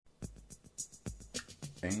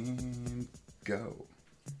And go.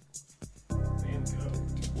 Van Gogh.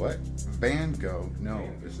 What? Van Gogh? No,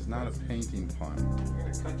 this is not a painting pun.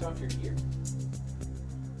 You're gonna cut off your ear.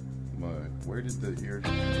 What? Where did the ear go?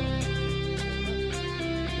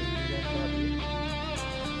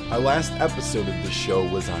 Our last episode of the show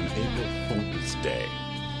was on April Fool's Day.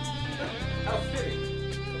 How fitting.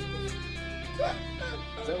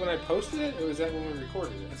 Is that when I posted it, or was that when we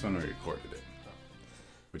recorded it? That's when we recorded it.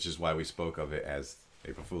 Which is why we spoke of it as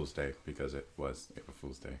April Fool's Day, because it was April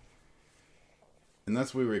Fool's Day.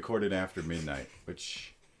 Unless we recorded after midnight,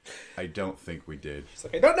 which I don't think we did. It's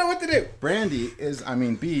like, I don't know what to do.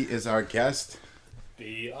 B is our guest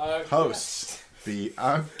Be our host. guest. Be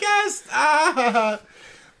our guest.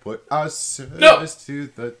 Put our service to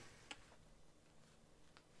the...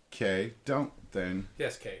 Okay, don't then.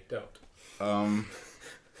 Yes, Kay, don't.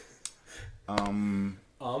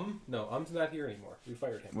 No, Um's not here anymore. We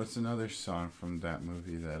fired him. What's another song from that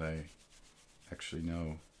movie that I actually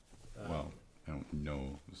know? Well, I don't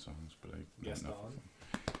know the songs, but I Yes, know. Don.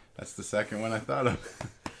 That's the second one I thought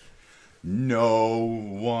of. No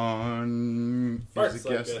one Farts is a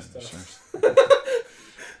like guest. this, Sure.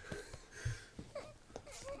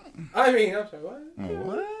 I mean, I'm sorry, what?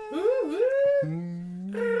 What?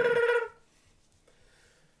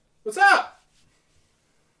 What's up?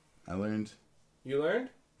 I learned You learned?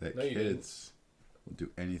 that No, you kids will do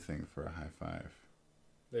anything for a high five.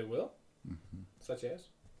 They will? Mm-hmm. Such as?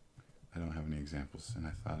 I don't have any examples, and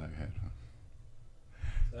I thought I had one.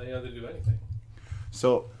 I know they do anything.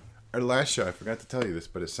 So, our last show, I forgot to tell you this,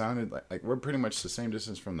 but it sounded like we're pretty much the same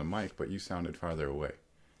distance from the mic, but you sounded farther away.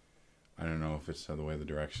 I don't know if it's the way the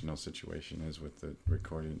directional situation is with the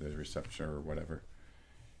recording, the reception, or whatever.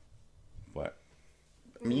 But,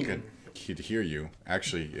 I mean, you could hear you.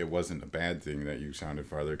 Actually, it wasn't a bad thing that you sounded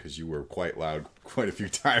farther, because you were quite loud quite a few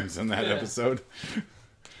times in that episode.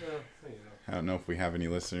 Well, you know. I don't know if we have any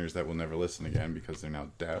listeners that will never listen again because they're now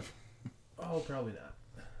deaf. Oh, probably not.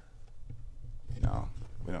 No,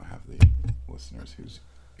 we don't have the listeners whose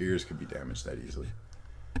ears could be damaged that easily.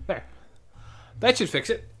 There. That should fix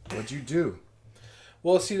it. What'd you do?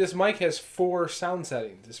 Well, see, this mic has 4 sound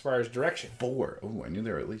settings as far as direction. 4. Oh, I knew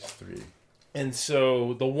there were at least 3. And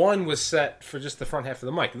so the one was set for just the front half of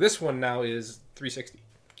the mic. This one now is 360.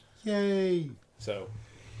 Yay! So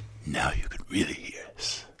Now you can really hear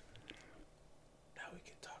us. now we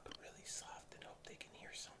can talk really soft and hope they can hear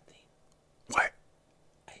something. What?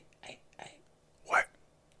 I. What?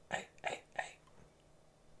 I.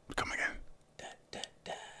 Come again. Da, da,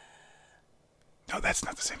 da. No, that's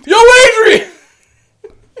not the same thing. Yo, Adrian!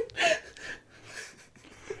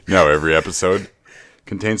 Now every episode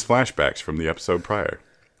contains flashbacks from the episode prior.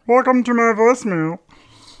 Welcome to my voicemail.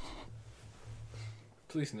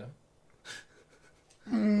 Please no.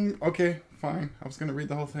 Okay, fine. I was going to read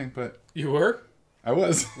the whole thing, but You were? I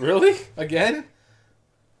was. Really? Again?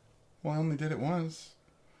 Well, I only did it once.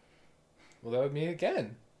 Well, that would mean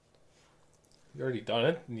again. You already done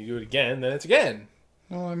it, and you do it again, then it's again.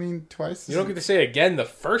 Well, I mean, twice. You don't get to say again the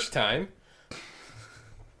first time.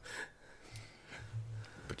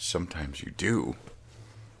 But sometimes you do.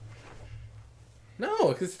 No,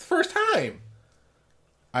 because it's the first time.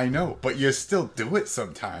 I know, but you still do it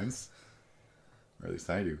sometimes. Or at least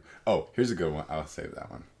I do. Oh, here's a good one. I'll save that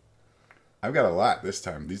one. I've got a lot this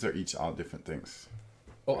time. These are each all different things.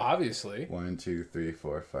 Oh, obviously. 1, 2, 3,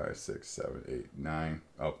 4, 5, 6, 7, 8, 9.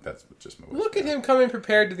 Oh, that's just my Look at him coming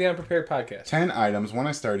prepared to the Unprepared podcast. 10 items. One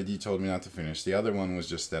I started, you told me not to finish. The other one was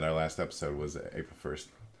just that our last episode was April 1st.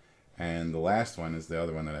 And the last one is the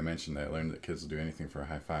other one that I mentioned that I learned that kids will do anything for a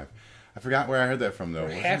high five. I forgot where I heard that from, though. We're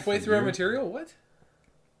Was it halfway from through our you? material? What?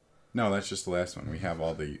 No, that's just the last one. We have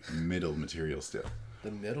all the middle material still.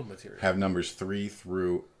 The middle material. Have numbers 3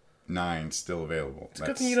 through 9 still available. It's a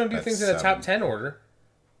good thing you don't do things in a top 10 order.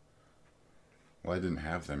 Well, I didn't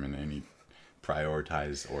have them in any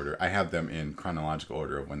prioritized order. I have them in chronological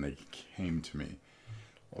order of when they came to me.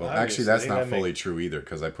 Well, actually, that's not fully true either,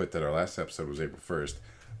 because I put that our last episode was April 1st,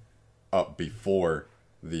 up before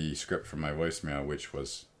the script from my voicemail, which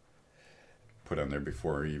was put on there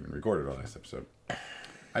before we even recorded our last episode.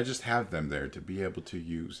 I just have them there to be able to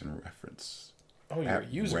use and reference. Oh, you're a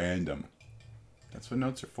user. Random. That's what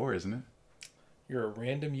notes are for, isn't it? You're a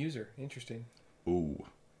random user. Interesting. Ooh,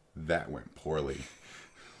 that went poorly.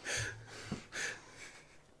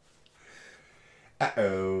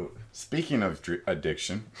 Uh-oh. Speaking of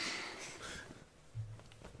addiction.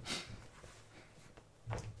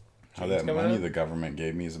 How that money the government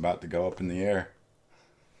gave me is about to go up in the air.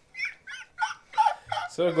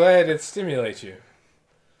 So glad it stimulates you.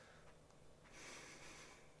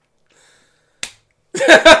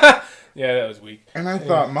 Yeah, that was weak. And I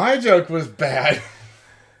thought my joke was bad.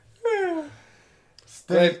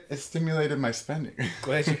 It stimulated my spending.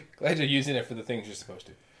 glad you're using it for the things you're supposed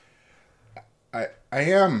to. I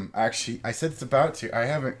am, actually. I said it's about to. I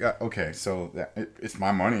haven't got... Okay, so it's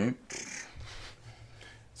my money.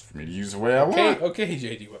 It's for me to use the way I want. Okay,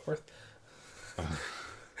 J.D. Whitworth.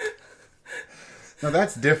 No,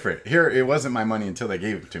 that's different. Here, it wasn't my money until they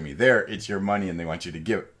gave it to me. There, it's your money and they want you to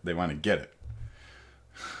give it. They want to get it.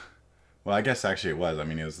 Well, I guess actually it was. I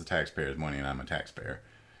mean, it was the taxpayer's money and I'm a taxpayer.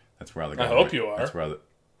 That's where all the government... I hope you are. That's where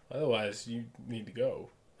Otherwise, you need to go.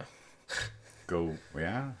 Go,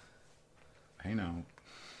 yeah. Hey, now.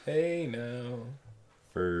 Hey, now.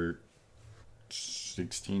 For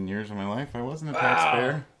 16 years of my life, I wasn't a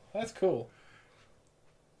taxpayer. That's cool.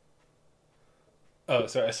 Oh,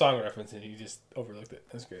 sorry, a song reference and you just overlooked it.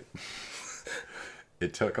 That's great.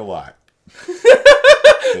 It took a lot.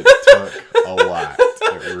 It took a lot.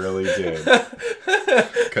 It really did.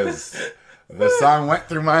 Because the song went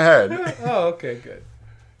through my head. Oh, okay, good.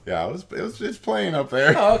 Yeah, it's playing up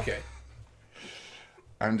there. Oh, okay.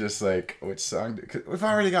 I'm just like, which song? We've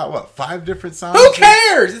already got, what, 5 different songs? Who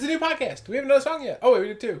cares? It's a new podcast. We have another song yet. Oh, wait, we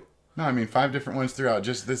did 2. No, I mean 5 different ones throughout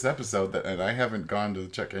just this episode, and I haven't gone to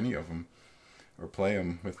check any of them or play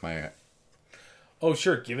them with my... Oh,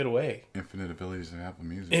 sure. Give it away. Infinite abilities of Apple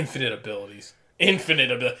Music. Infinite abilities. Infinite.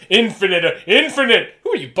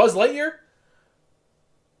 Who are you, Buzz Lightyear?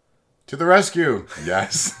 To the rescue.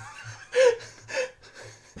 Yes.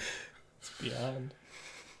 Beyond.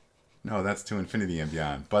 No, that's to infinity and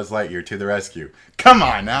beyond. Buzz Lightyear to the rescue. Come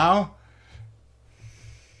on now.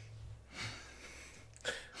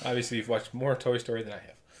 Obviously, you've watched more Toy Story than I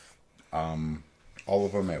have. All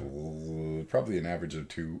of them at probably an average of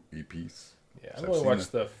 2 EPs. Yeah, I've only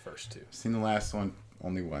watched the first 2. I've seen the last one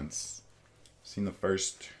only once. I've seen the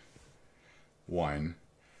first one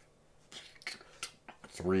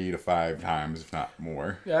 3 to 5 times, if not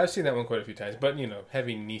more. Yeah, I've seen that one quite a few times. But,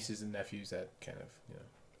 having nieces and nephews, that kind of,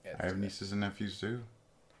 I have nieces and nephews too.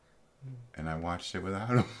 And I watched it without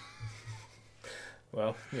them.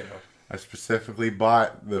 Well, I specifically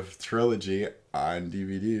bought the trilogy on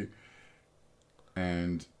DVD.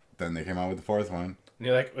 And then they came out with the 4th one. And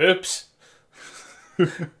you're like, oops.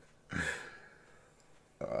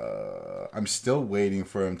 I'm still waiting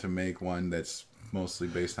for them to make one that's mostly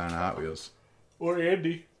based on Hot Wheels. Or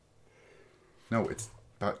Andy. No, it's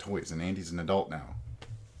about toys, and Andy's an adult now.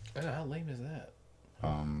 Oh, how lame is that?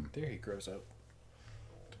 There he grows up.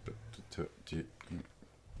 But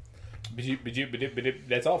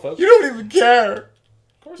that's all, folks. You don't even care.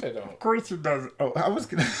 Of course I don't. Of course he doesn't. Oh, I was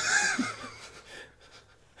gonna...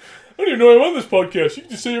 I don't even know I'm on this podcast. You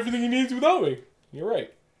can just say everything he needs without me. You're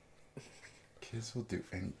right. Kids will do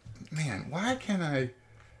any... Man, why can't I...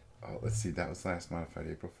 Oh, let's see. That was last modified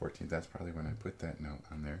April 14th. That's probably when I put that note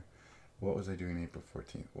on there. What was I doing April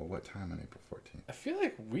 14th? Well, what time on April 14th? I feel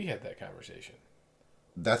like we had that conversation.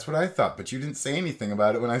 That's what I thought, but you didn't say anything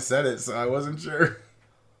about it when I said it, so I wasn't sure.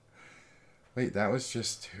 Wait, that was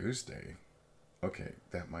just Tuesday. Okay,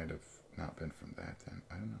 that might have not been from that then.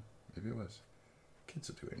 I don't know. Maybe it was. Kids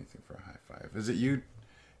will do anything for a high five. Is it you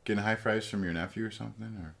getting high fives from your nephew or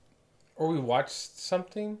something? Or we watched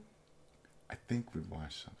something? I think we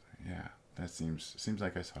watched something. Yeah, that seems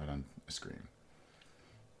like I saw it on the screen.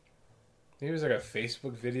 Maybe it was like a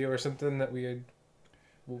Facebook video or something that we had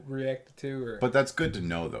reacted to. Or... But that's good to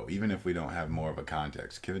know, though. Even if we don't have more of a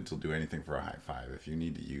context, kids will do anything for a high five. If you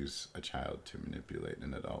need to use a child to manipulate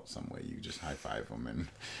an adult some way, you just high five them and...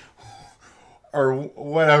 or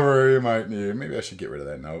whatever you might need. Maybe I should get rid of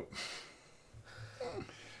that note.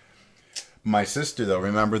 My sister, though,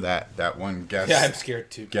 remember that one guest... Yeah, I'm scared,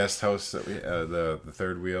 too. Guest host, that we the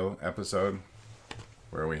Third Wheel episode,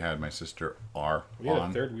 where we had my sister R we had a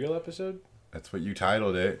Third Wheel episode? That's what you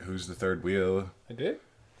titled it. Who's the Third Wheel? I did?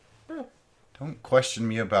 Oh. Don't question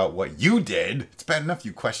me about what you did. It's bad enough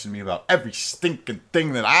you question me about every stinking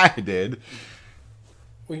thing that I did.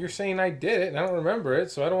 Well, you're saying I did it, and I don't remember it,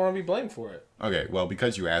 so I don't want to be blamed for it. Okay, well,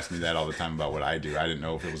 because you asked me that all the time about what I do, I didn't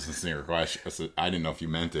know if it was a sincere question. I didn't know if you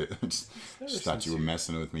meant it. I just thought you were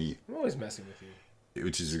messing with me. I'm always messing with you.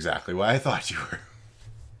 Which is exactly why I thought you were.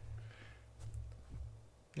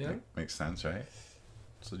 Yeah? Makes sense, right?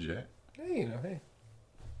 It's legit. Hey, hey.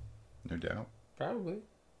 No doubt. Probably.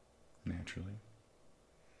 Naturally.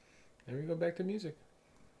 There we go back to music.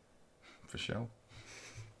 For sure.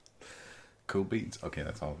 Cool beats. Okay,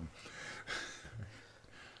 that's all of them.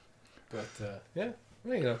 But, yeah.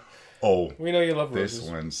 Well, Oh. we know you love roses. This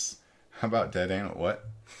one's... How about Dead Animal? What?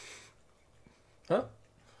 Huh?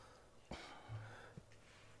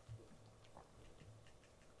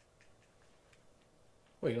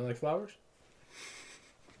 What, you don't like flowers?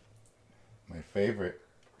 My favorite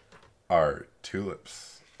are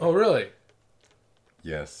tulips. Oh, really?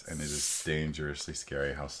 Yes, and it is dangerously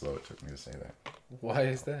scary how slow it took me to say that. Why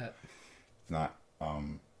is that? It's not, I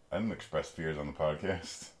didn't express fears on the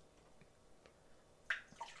podcast.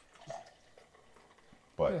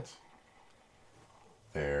 But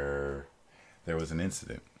there was an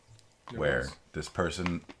incident where this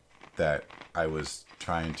person that I was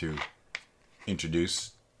trying to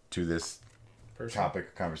introduce to this topic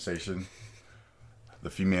of conversation, the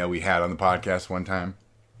female we had on the podcast one time.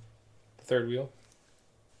 The third wheel?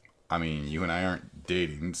 I mean, you and I aren't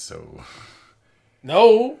dating, so...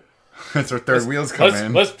 No! That's where third wheels come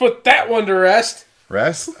in. Let's put that one to rest.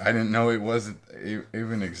 Rest? I didn't know it wasn't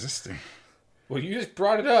even existing. Well, you just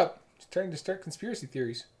brought it up. Just trying to start conspiracy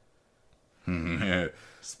theories.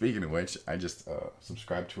 Speaking of which, I just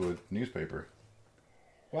subscribed to a newspaper.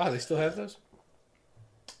 Wow, they still have those?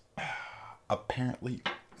 Apparently,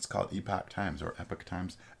 it's called Epoch Times or Epoch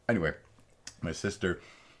Times. Anyway, my sister,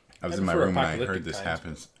 I was in my room when I heard this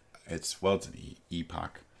happens. It's an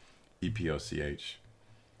epoch, E-P-O-C-H.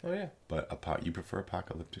 Oh, yeah. But you prefer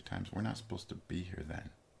apocalyptic times? We're not supposed to be here then.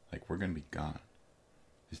 Like, we're going to be gone.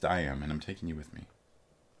 At least I am, and I'm taking you with me.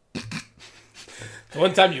 The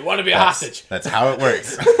one time you want to be a hostage. That's how it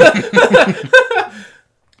works.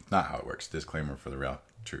 Not how it works. Disclaimer for the real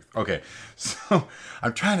truth. Okay, so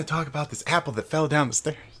I'm trying to talk about this apple that fell down the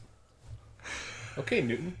stairs. Okay,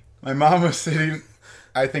 Newton. My mom was sitting...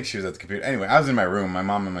 I think she was at the computer. Anyway, I was in my room. My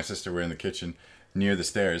mom and my sister were in the kitchen near the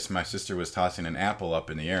stairs. My sister was tossing an apple up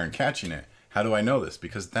in the air and catching it. How do I know this?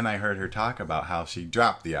 Because then I heard her talk about how she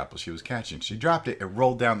dropped the apple she was catching. She dropped it. It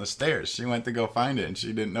rolled down the stairs. She went to go find it, and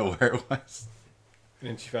she didn't know where it was. And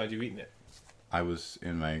then she found you eating it. I was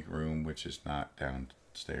in my room, which is not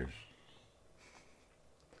downstairs.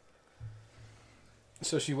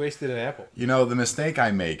 So she wasted an apple. You know, the mistake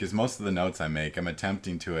I make is most of the notes I make, I'm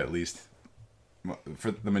attempting to at least... For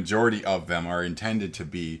the majority of them are intended to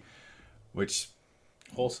be... Which...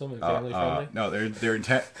 Wholesome and family friendly? No, they're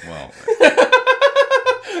intent. Well,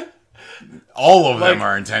 all of them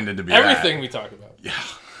are intended to be everything that. we talk about. Yeah.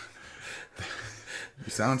 You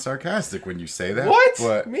sound sarcastic when you say that. What?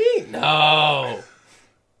 But Me? No.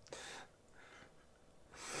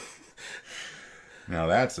 Now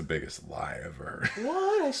that's the biggest lie ever.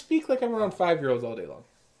 What? I speak like I'm around 5-year-olds all day long.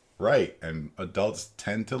 Right, and adults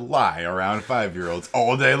tend to lie around 5-year-olds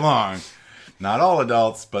all day long. Not all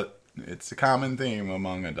adults, but it's a common theme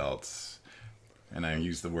among adults. And I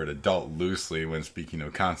use the word adult loosely when speaking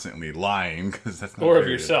of constantly lying, because that's not or a of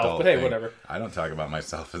yourself. But hey, thing. whatever. I don't talk about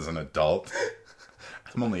myself as an adult.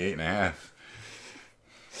 I'm only 8.5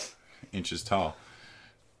 inches tall.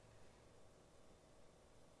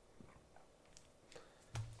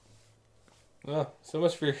 Oh, so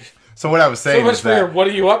much for your... So what I was saying So much is for that your what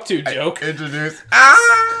are you up to joke. I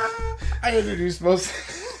introduced most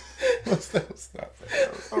of stuff.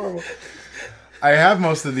 I have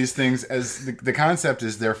most of these things as the concept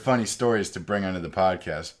is they're funny stories to bring onto the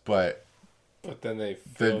podcast, but then they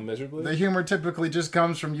fail miserably. The humor typically just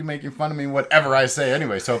comes from you making fun of me whatever I say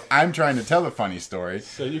anyway. So if I'm trying to tell a funny story,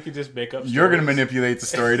 so you could just make up stories. You're going to manipulate the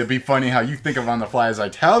story to be funny how you think of on the fly as I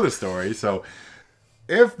tell the story. So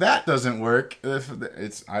if that doesn't work,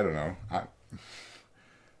 it's I don't know.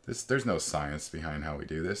 There's no science behind how we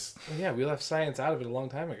do this. Well, yeah, we left science out of it a long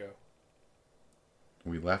time ago.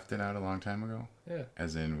 We left it out a long time ago? Yeah.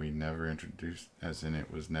 As in we never introduced, as in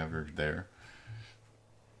it was never there?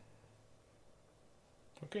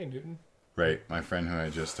 Okay, Newton. Right. My friend who I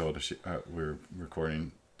just told we were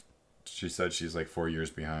recording, she said she's like 4 years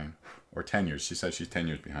behind. Or 10 years. She said she's 10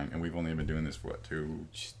 years behind. And we've only been doing this for what, 2,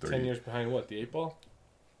 3? 10 years behind what? The 8 Ball?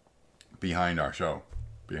 Behind our show.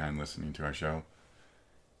 Behind listening to our show.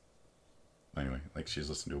 Anyway, like she's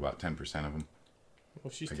listened to about 10% of them.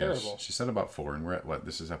 Well, she's terrible. She said about 4, and we're at what?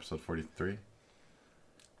 This is episode 43?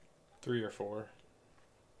 3 or 4.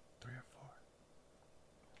 3 or 4.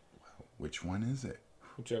 Well, which one is it?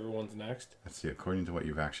 Whichever one's next. Let's see. According to what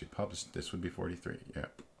you've actually published, this would be 43.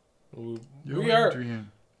 Yep.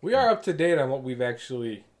 We are up to date on what we've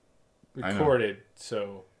actually recorded.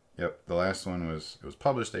 So. Yep. The last one was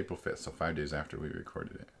published April 5th, so 5 days after we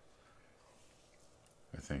recorded it.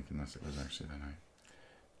 I think, unless it was actually that night.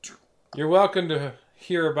 You're welcome to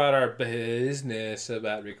hear about our business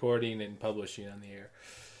about recording and publishing on the air.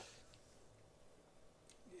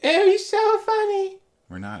 Oh, you're so funny.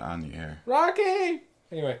 We're not on the air. Rocky!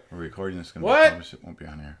 Anyway. We're recording this. Going to be published. It won't be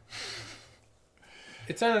on air.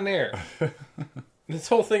 It's on an air. This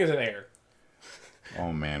whole thing is an air.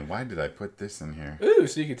 Oh, man. Why did I put this in here? Ooh,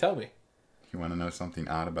 so you can tell me. You want to know something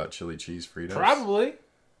odd about chili cheese Fritos? Probably.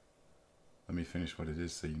 Let me finish what it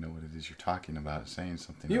is so you know what it is you're talking about, saying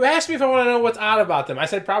something. You asked me if I want to know what's odd about them. I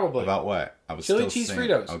said probably. About what? I was chili still cheese saying,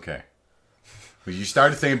 Fritos. Okay. Well, you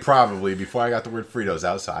started saying probably before I got the word Fritos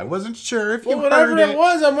out, so I wasn't sure if you heard whatever it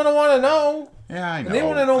was, I'm going to want to know. Yeah, I know. And they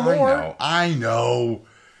want to know more. I know.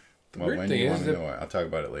 The weird thing is know it? I'll talk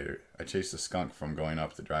about it later. I chased a skunk from going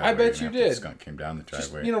up the driveway. I bet you did. The skunk came down the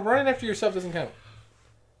driveway. Just, running after yourself doesn't count.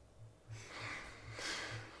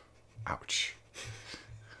 Ouch.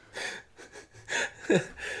 Is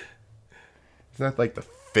that like the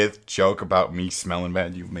 5th joke about me smelling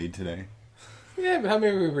bad you've made today? Yeah, but how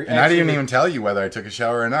many have we And I didn't even tell you whether I took a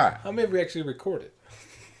shower or not. How many have we actually recorded?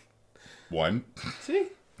 1. See?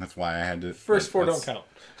 That's why I had to... First 4 don't count.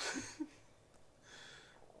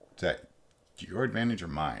 Is that your advantage or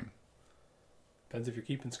mine? Depends if you're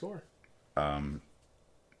keeping score.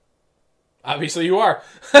 Obviously you are.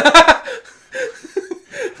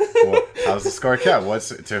 Well, how's the score kept?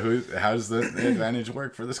 How does the advantage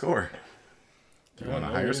work for the score? Do you want a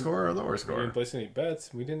higher score or a lower score? We didn't place any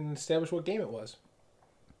bets. We didn't establish what game it was.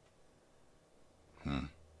 I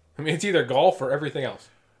mean, it's either golf or everything else.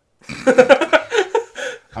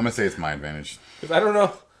 I'm gonna say it's my advantage. Because I don't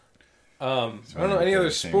know. I don't know any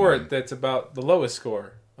other sport that's about the lowest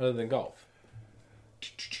score other than golf.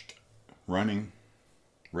 Running,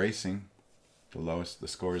 racing, the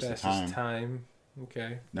score is the time. Time.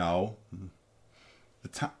 Okay. No. The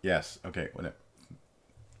time. Yes. Okay. Whatever.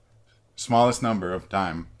 Smallest number of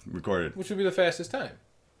time recorded. Which would be the fastest time?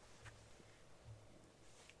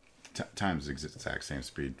 Time's the exact same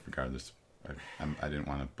speed, regardless. I didn't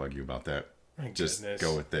want to bug you about that. Just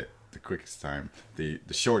go with it. The quickest time, the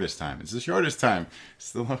shortest time. It's the shortest time.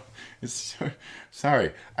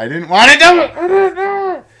 Sorry, I didn't want to do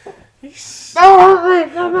it. He's so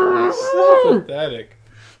pathetic.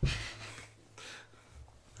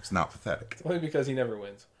 It's not pathetic. It's only because he never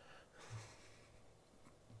wins.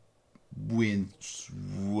 Wins.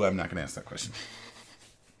 I'm not going to ask that question.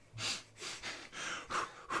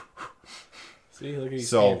 See, look at you.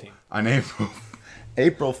 So on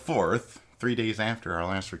April 4th. 3 days after our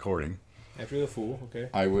last recording. After the Fool, okay.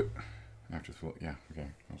 After the Fool, yeah, okay.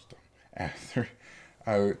 After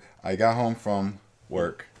I got home from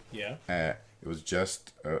work. Yeah. It was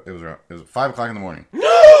just it was 5 o'clock in the morning.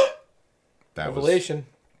 That Revelation. was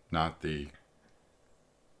not the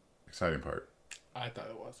exciting part. I thought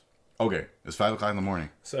it was. Okay, it's 5 o'clock in the morning.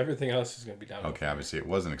 So everything else is going to be down. Okay, obviously it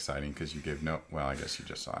wasn't exciting because you gave no. Well, I guess you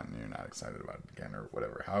just saw it and you're not excited about it again or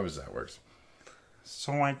whatever. However that works.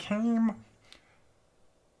 So I came.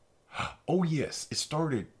 Oh, yes. It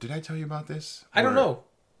started. Did I tell you about this? I don't know.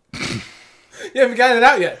 You haven't gotten it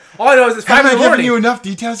out yet. All I know is it's 5 in the morning. Haven't I given you enough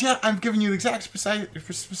details yet? I'm giving you the exact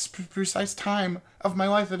precise time of my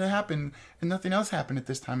life that it happened, and nothing else happened at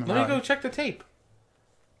this time of my life. Let me go check the tape.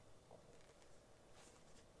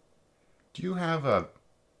 Do you have a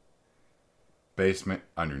basement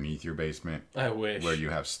underneath your basement? I wish. Where you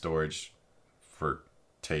have storage for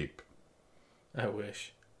tape? I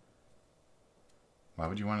wish. Why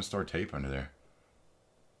would you want to store tape under there?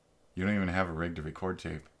 You don't even have a rig to record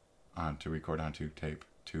tape onto tape.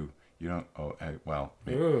 You don't. Oh, well.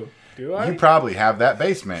 Ooh, do I? You probably have that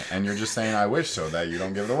basement, and you're just saying "I wish" so that you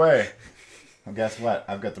don't give it away. Well, guess what?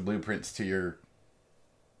 I've got the blueprints to your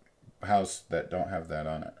house that don't have that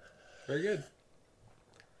on it. Very good.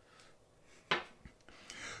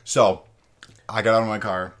 So, I got out of my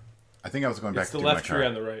car. I think I was going back to my car. It's the left tree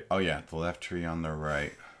on the right. Oh yeah, the left tree on the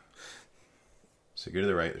right. So you go to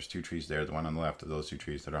the right, there's 2 trees there. The one on the left of those 2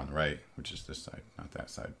 trees that are on the right, which is this side, not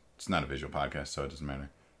that side. It's not a visual podcast, so it doesn't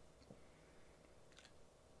matter.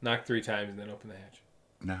 Knock 3 times and then open the hatch.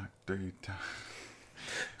 Knock 3 times.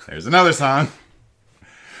 There's another song.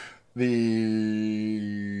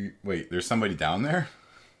 Wait, there's somebody down there?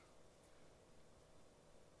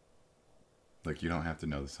 Look, you don't have to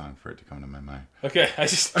know the song for it to come to my mind. Okay, I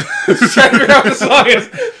just trying to figure out what the song is.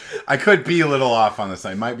 I could be a little off on the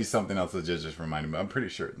song. It might be something else that just reminded me. I'm pretty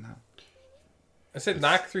sure. No. I said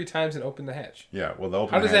knock 3 times and open the hatch. Yeah, well, the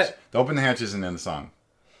open the hatch isn't in the song.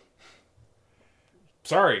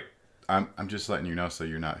 Sorry. I'm just letting you know so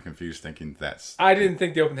you're not confused thinking that's... I didn't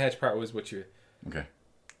think the open the hatch part was what you... Okay. I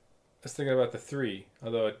was thinking about the 3,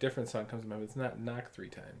 although a different song comes to mind, but it's not knock 3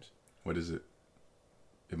 times. What is it?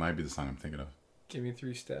 It might be the song I'm thinking of. Give me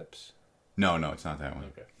 3 steps. No, it's not that one.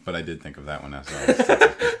 Okay. But I did think of that one as well.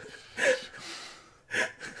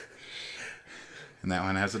 And that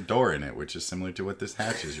one has a door in it, which is similar to what this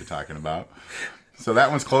hatch is you're talking about. So that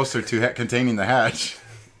one's closer to containing the hatch.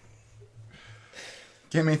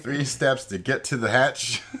 Give me 3 steps to get to the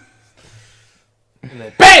hatch. And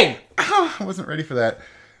then BANG! I wasn't ready for that.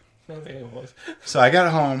 I don't think it was. So I got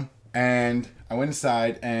home, And I went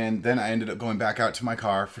inside, and then I ended up going back out to my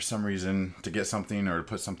car for some reason to get something or to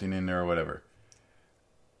put something in there or whatever.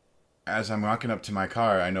 As I'm walking up to my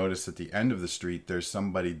car, I noticed at the end of the street, there's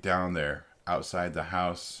somebody down there outside the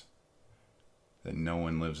house that no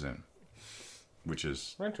one lives in, which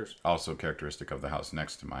is renters. Also characteristic of the house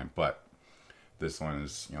next to mine. But this one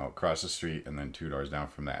is, across the street and then 2 doors down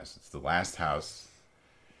from that. So it's the last house.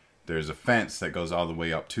 There's a fence that goes all the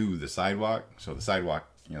way up to the sidewalk. So the sidewalk,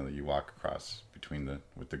 that you walk across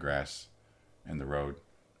with the grass and the road.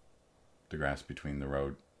 The grass between the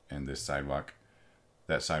road and this sidewalk.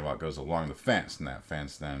 That sidewalk goes along the fence, and that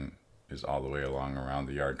fence then is all the way along around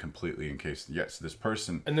the yard completely in case, yes, this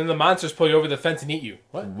person... And then the monsters pull you over the fence and eat you.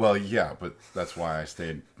 What? Well, yeah, but that's why I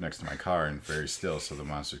stayed next to my car and very still, so the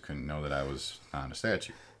monsters couldn't know that I was on a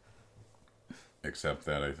statue. Except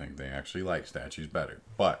that I think they actually like statues better.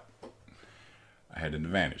 But I had an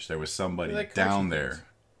advantage. There was somebody down there.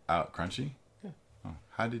 Out crunchy? Yeah. Oh,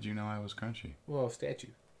 how did you know I was crunchy? Well, statue.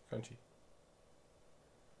 Crunchy.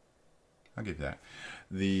 I'll give you that.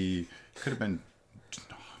 Could have been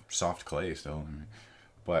soft clay still.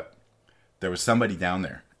 But there was somebody down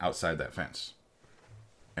there outside that fence.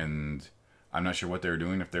 And I'm not sure what they were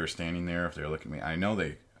doing, if they were standing there, if they were looking at me. I know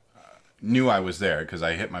they knew I was there because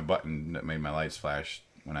I hit my button that made my lights flash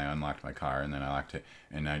when I unlocked my car, and then I locked it,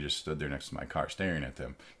 and I just stood there next to my car staring at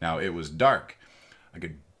them. Now, it was dark. I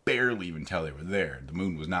could barely even tell they were there. The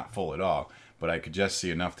moon was not full at all, but I could just see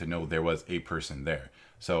enough to know there was a person there.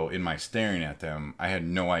 So in my staring at them, I had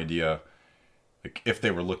no idea if they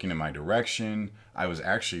were looking in my direction. I was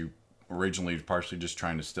actually originally partially just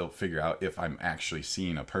trying to still figure out if I'm actually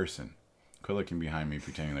seeing a person. Quit looking behind me,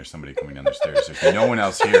 pretending there's somebody coming down the stairs. There's no one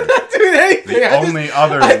else here. The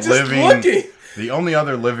only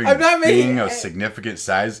other living being of significant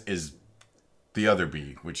size is the other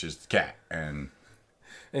bee, which is the cat. And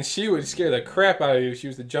she would scare the crap out of you if she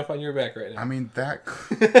was to jump on your back right now. I mean, that...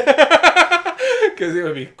 Because it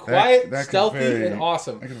would be quiet, stealthy, and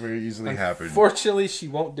awesome. That could very easily happen. Unfortunately, she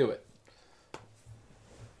won't do it.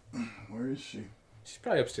 Where is she? She's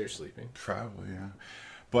probably upstairs sleeping. Probably, yeah.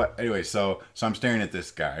 But anyway, so I'm staring at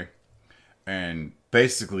this guy. And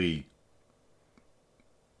basically...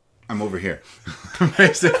 I'm over here.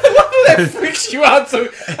 Basically. I love how that freaks you out. So,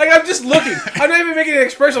 I'm just looking. I'm not even making an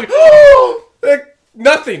expression oh!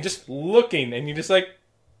 Nothing, just looking, and you just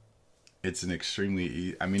It's an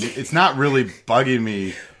extremely... it's not really bugging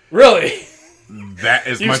me. Really? That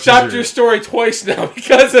is You've stopped your story twice now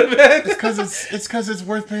because of it. It's because it's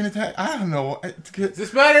worth paying attention. I don't know. Does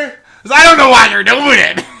this matter? I don't know why you're doing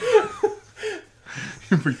it.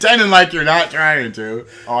 You're pretending like you're not trying to.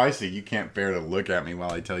 Oh, I see. You can't bear to look at me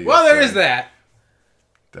while I tell you. Well, there is that.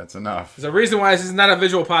 That's enough. There's a reason why this is not a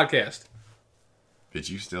visual podcast. But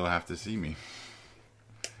you still have to see me.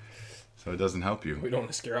 So it doesn't help you. We don't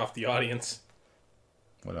want to scare off the audience.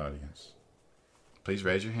 What audience? Please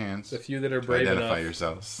raise your hands. The few that are brave enough. Identify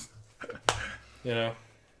yourselves. So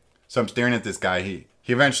I'm staring at this guy. He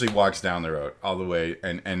eventually walks down the road all the way.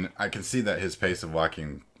 And I can see that his pace of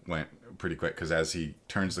walking went pretty quick. Because as he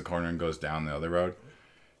turns the corner and goes down the other road,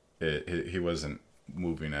 he wasn't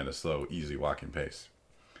moving at a slow, easy walking pace.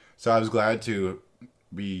 So I was glad to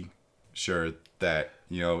be sure that,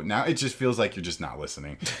 now it just feels like you're just not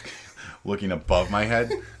listening. Looking above my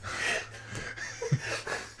head.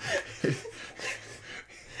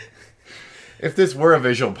 If this were a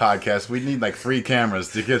visual podcast, we'd need 3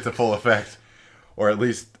 cameras to get the full effect. Or at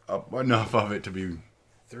least enough of it to be...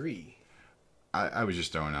 3? I was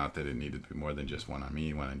just throwing out that it needed to be more than just one on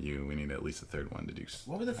me, one on you. We need at least a third one to do...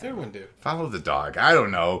 What would the third one do? Follow the dog. I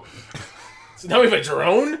don't know. So now we have a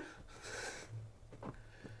drone?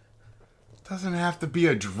 Doesn't have to be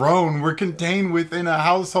a drone. We're contained within a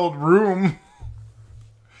household room.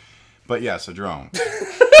 But yes, a drone.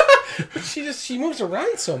 But she moves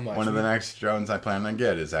around so much. One of the next drones I plan on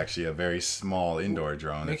get is actually a very small indoor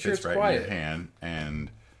drone that fits right in your hand. And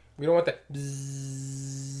we don't want that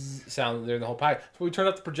bzzz sound there in the whole pie. So we turned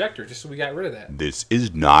off the projector just so we got rid of that. This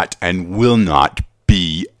is not and will not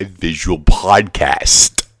be a visual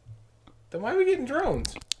podcast. Then why are we getting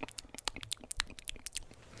drones?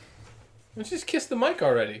 Let's just kiss the mic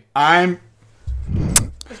already. That's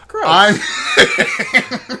gross.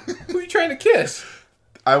 Who are you trying to kiss?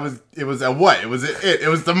 It was a what? It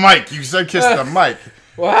was the mic. You said kiss the mic.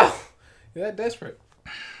 Wow. You're that desperate.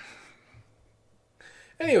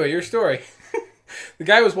 Anyway, your story. The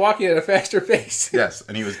guy was walking at a faster pace. Yes,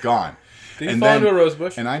 and he was gone. Did he fall into a rose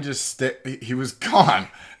bush? And I just he was gone.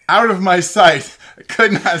 Out of my sight. I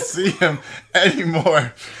could not see him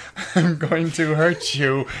anymore. I'm going to hurt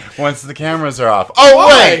you once the cameras are off. Oh,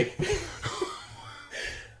 why? Wait!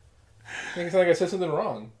 Make it sound like I said something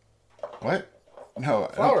wrong. What? No.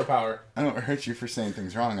 Flower power. I don't hurt you for saying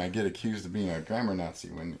things wrong. I get accused of being a grammar Nazi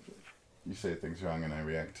when you say things wrong and I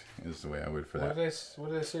react is the way I would for that.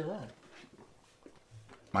 What did I say wrong?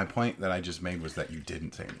 My point that I just made was that you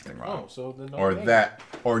didn't say anything wrong. Oh, so then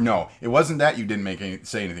no, it wasn't that you didn't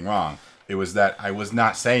say anything wrong. It was that I was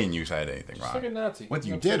not saying you said anything wrong. Like a Nazi. Whether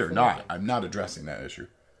you did or not, I'm not addressing that issue.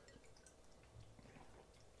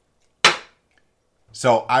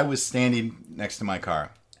 So I was standing next to my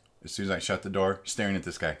car. As soon as I shut the door, staring at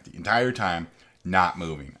this guy the entire time, not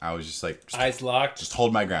moving. I was just like... eyes locked. Just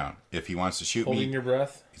hold my ground. If he wants to shoot me... Holding your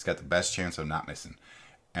breath. He's got the best chance of not missing.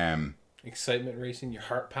 Excitement racing, your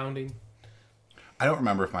heart pounding. I don't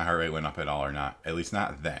remember if my heart rate went up at all or not. At least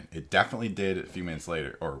not then. It definitely did a few minutes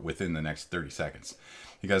later, or within the next 30 seconds.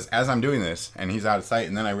 Because as I'm doing this, and he's out of sight,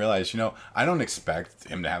 and then I realized, I don't expect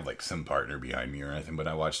him to have, like, some partner behind me or anything, but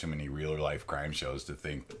I watched too many real-life crime shows to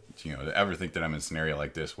think, to ever think that I'm in a scenario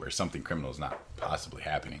like this where something criminal is not possibly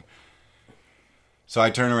happening. So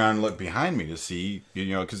I turn around and look behind me to see,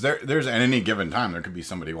 because there's at any given time, there could be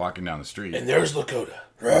somebody walking down the street. And there's Lakota.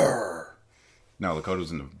 Roar. No,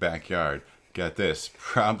 Lakota's in the backyard. Get this,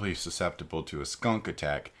 probably susceptible to a skunk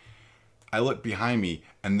attack. I look behind me,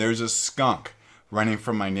 and there's a skunk running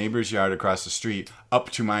from my neighbor's yard across the street up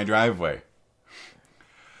to my driveway.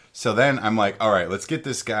 So then I'm like, all right, let's get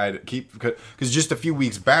this guy to keep... Because just a few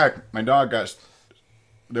weeks back, my dog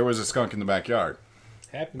there was a skunk in the backyard.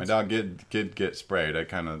 Happens. My dog did get sprayed. I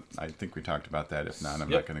think we talked about that. If not, I'm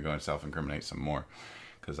not going to go and self-incriminate some more.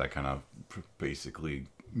 Because I kind of basically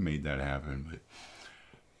made that happen. But it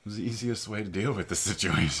was the easiest way to deal with the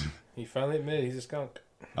situation. He finally admitted he's a skunk.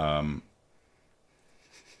 No,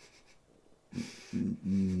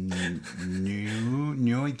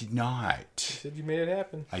 I did not. You said you made it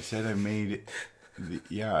happen. I said I made it.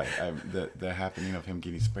 The happening of him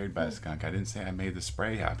getting sprayed by a skunk. I didn't say I made the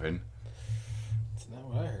spray happen. That's not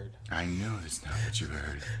what I heard. I know that's not what you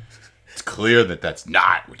heard. It's clear that that's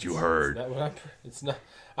not what you heard. It's not what it's not.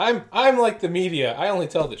 I'm like the media. I only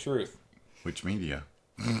tell the truth. Which media?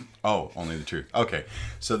 Oh, only the truth. Okay,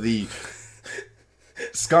 so the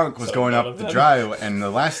skunk was going up the driveway, and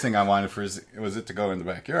the last thing I wanted was it to go in the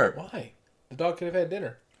backyard. Why? The dog could have had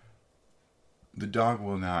dinner. The dog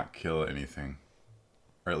will not kill anything,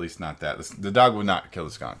 or at least not that. The dog would not kill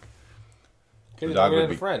the skunk. The dog would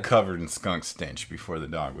be covered in skunk stench before the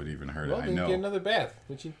dog would even hurt it. I know. Get another bath,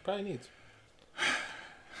 which he probably needs.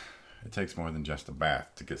 It takes more than just a bath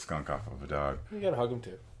to get skunk off of a dog. You gotta hug him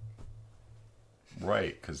too.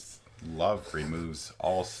 Right, because love removes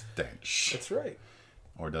all stench. That's right.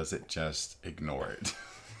 Or does it just ignore it?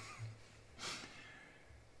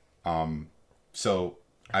 So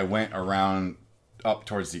I went around up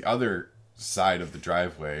towards the other side of the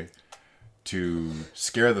driveway to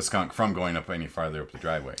scare the skunk from going up any farther up the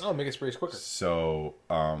driveway. Oh, make it sprays quicker. So,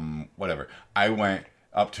 whatever. I went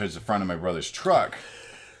up towards the front of my brother's truck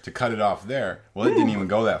to cut it off there. Well, it didn't even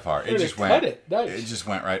go that far. It just went. Nice. It just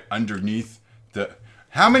went right underneath the.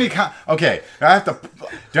 How many okay,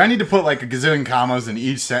 do I need to put like a gazillion commas in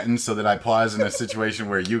each sentence so that I pause in a situation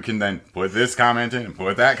where you can then put this comment in and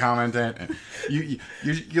put that comment in? And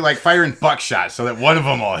you're like firing buckshot so that one of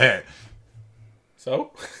them will hit.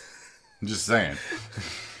 So? I'm just saying.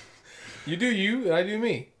 You do you, and I do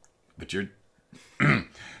me. But you're...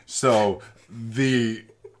 So, I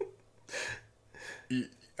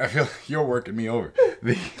feel you're working me over.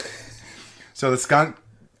 So the skunk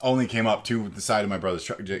only came up to the side of my brother's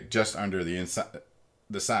truck, just under the inside,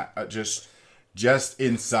 just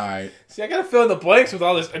inside. See, I gotta fill in the blanks with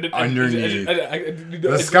all this underneath.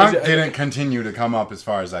 The skunk didn't continue to come up as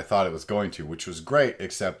far as I thought it was going to, which was great,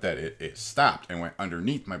 except that it stopped and went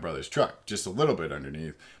underneath my brother's truck, just a little bit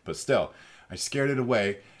underneath, but still, I scared it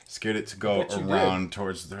away, scared it to go around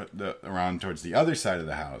towards the other side of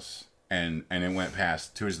the house. And it went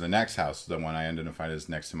past towards the next house, the one I identified as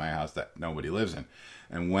next to my house that nobody lives in,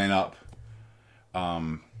 and went up.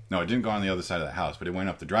 No, it didn't go on the other side of the house, but it went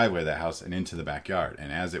up the driveway of that house and into the backyard.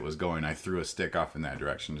 And as it was going, I threw a stick off in that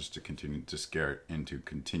direction just to continue to scare it into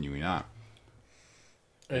continuing on.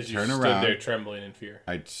 As you stood there trembling in fear.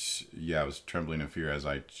 I was trembling in fear as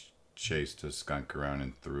I chased a skunk around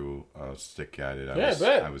and threw a stick at it.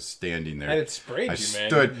 I was standing there. And it sprayed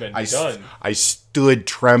man. I stood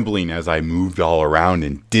trembling as I moved all around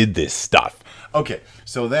and did this stuff. Okay,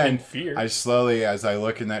 so then I slowly, as I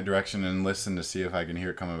look in that direction and listen to see if I can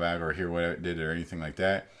hear it coming back or hear what it did or anything like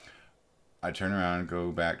that, I turn around and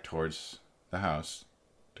go back towards the house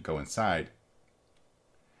to go inside.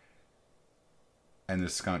 And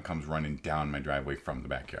this skunk comes running down my driveway from the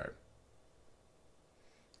backyard.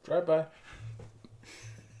 Drive by.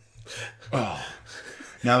 Oh.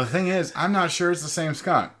 Now the thing is, I'm not sure it's the same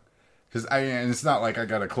skunk. And it's not like I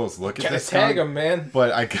got a close look at this skunk. Tag him, man.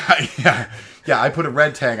 But I got, I put a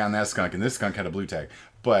red tag on that skunk, and this skunk had a blue tag.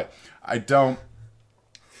 But I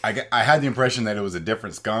had the impression that it was a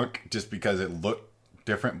different skunk just because it looked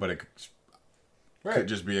different, but it could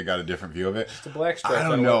just be I got a different view of it. It's a black stripe. I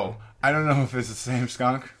don't know. I don't know if it's the same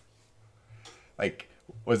skunk. Like,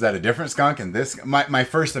 was that a different skunk? And this, what I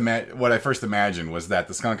first imagined was that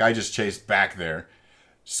the skunk I just chased back there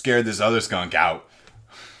scared this other skunk out.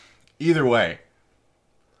 Either way,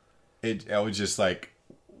 I was just like,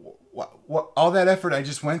 what? All that effort I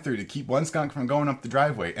just went through to keep one skunk from going up the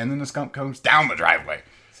driveway, and then the skunk comes down the driveway.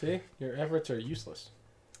 See, your efforts are useless.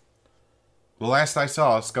 The last I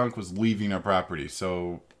saw, a skunk was leaving our property,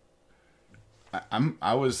 so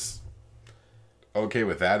I was okay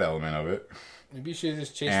with that element of it. Maybe you should have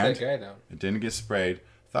just chased that guy down. It didn't get sprayed.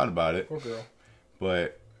 Thought about it. Poor girl.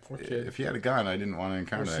 But if he had a gun, I didn't want to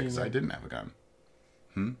encounter that because I didn't have a gun.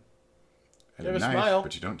 I had a knife, smile.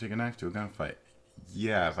 but you don't take a knife to a gunfight.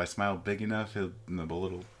 Yeah, if I smile big enough, the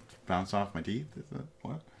bullet will bounce off my teeth. Is that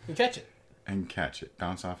what? You catch it. And catch it.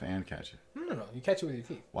 Bounce off and catch it. No. You catch it with your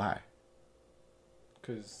teeth. Why?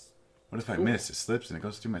 Because... What if I miss? It slips and it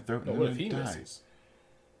goes through my throat and what then if he it dies. misses?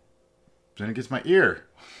 Then it gets my ear.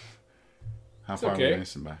 How far okay. am I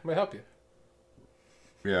missing by? Might help you.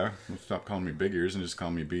 Yeah, well, stop calling me big ears and just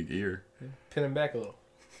call me big ear. Pin him back a little.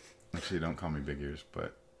 Actually, don't call me big ears,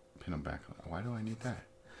 but pin them back. Why do I need that?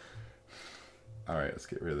 All right, let's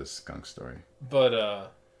get rid of this skunk story.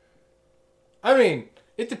 But, I mean,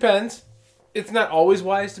 it depends. It's not always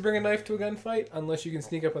wise to bring a knife to a gunfight unless you can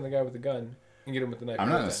sneak up on the guy with the gun and get him with the knife. I'm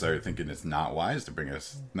not necessarily thinking it's not wise to bring a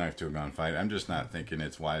knife to a gunfight. I'm just not thinking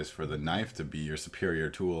it's wise for the knife to be your superior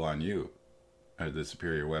tool on you, or the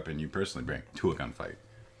superior weapon you personally bring to a gunfight.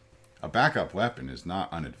 A backup weapon is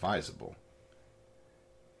not unadvisable,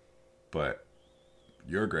 but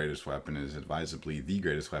your greatest weapon is advisably the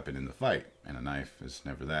greatest weapon in the fight, and a knife is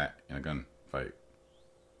never that in a gunfight.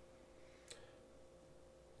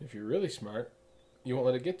 If you're really smart, you won't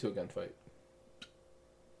let it get to a gunfight.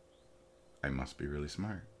 I must be really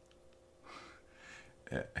smart.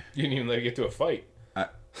 You didn't even let it get to a fight. Well,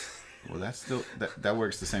 that's still that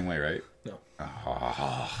works the same way, right? No.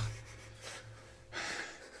 Oh.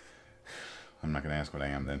 I'm not gonna ask what I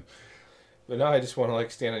am then. But now I just want to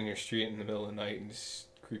stand on your street in the middle of the night and just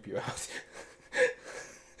creep you out.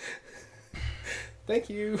 Thank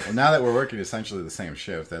you. Well, now that we're working essentially the same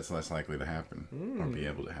shift, that's less likely to happen or be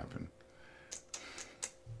able to happen.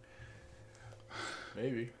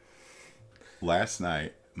 Maybe. My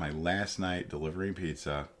last night delivering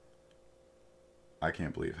pizza, I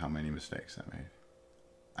can't believe how many mistakes I made.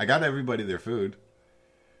 I got everybody their food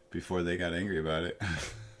before they got angry about it.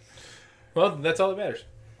 Well, that's all that matters.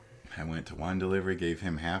 I went to one delivery, gave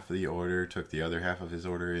him half of the order, took the other half of his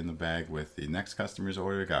order in the bag with the next customer's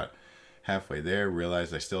order, got halfway there,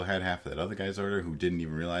 realized I still had half of that other guy's order, who didn't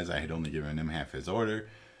even realize I had only given him half his order.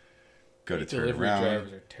 Go to turn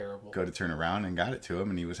around and got it to him,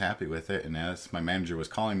 and he was happy with it. And as my manager was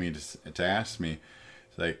calling me to ask me,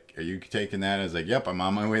 he's like, "Are you taking that?" I was like, "Yep, I'm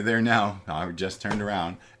on my way there now." I just turned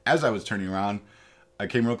around. As I was turning around, I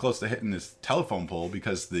came real close to hitting this telephone pole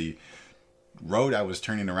because the road I was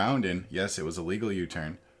turning around in, yes, it was a legal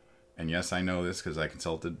U-turn. And yes, I know this because I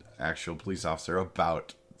consulted actual police officer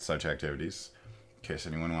about such activities. In case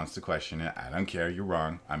anyone wants to question it, I don't care. You're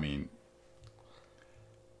wrong. I mean,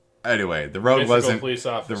 anyway, the road wasn't. Police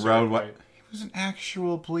officer, the road right. He was an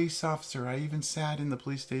actual police officer. I even sat in the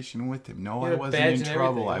police station with him. No, I wasn't in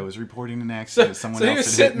trouble. I was reporting an accident. Someone else he was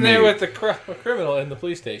had sitting hit there me. with the criminal in the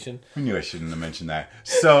police station. I knew I shouldn't have mentioned that.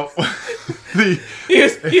 So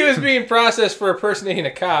he was being processed for impersonating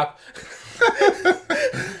a cop.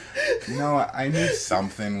 No, I knew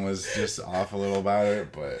something was just off a little about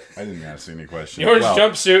it, but I didn't ask any questions. The orange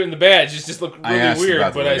jumpsuit and the badge just looked really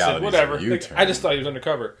weird, but I said, whatever. I just thought he was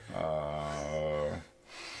undercover.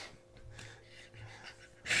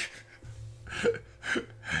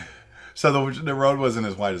 So the road wasn't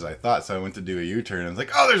as wide as I thought, so I went to do a U-turn. I was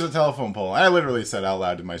like, oh, there's a telephone pole. I literally said out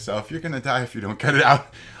loud to myself, you're going to die if you don't cut it out.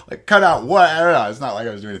 Like, cut out what? I don't know. It's not like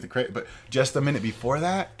I was doing anything crazy. But just a minute before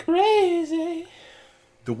that, crazy.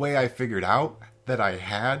 The way I figured out that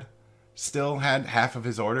I still had half of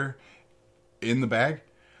his order in the bag,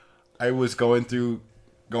 I was going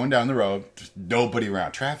down the road, just nobody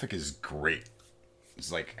around. Traffic is great.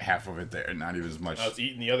 It's like half of it there, not even as much. I was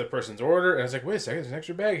eating the other person's order, and I was like, wait a second, there's an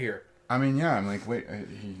extra bag here. I mean, yeah, I'm like, wait,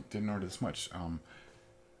 he didn't order this much.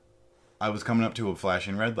 I was coming up to a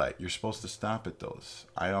flashing red light. You're supposed to stop at those.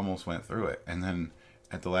 I almost went through it. And then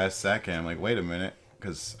at the last second, I'm like, wait a minute.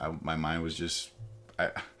 because my mind was just...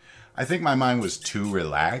 I think my mind was too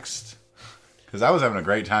relaxed because I was having a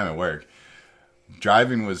great time at work.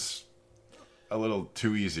 Driving was a little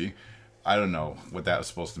too easy. I don't know what that was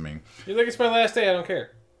supposed to mean. You're like, it's my last day. I don't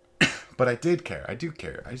care. But I did care. I do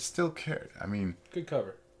care. I still cared. I mean... Good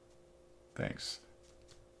cover. Thanks.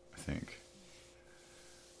 I think.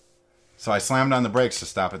 So I slammed on the brakes to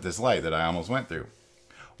stop at this light that I almost went through.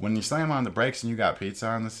 When you slam on the brakes and you got pizza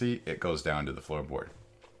on the seat, it goes down to the floorboard.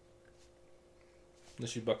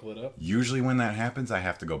 Unless you buckle it up. Usually when that happens, I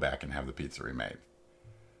have to go back and have the pizza remade.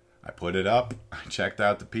 I put it up. I checked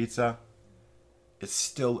out the pizza. It's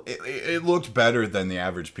still... It looked better than the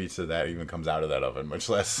average pizza that even comes out of that oven, much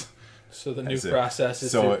less... So the new process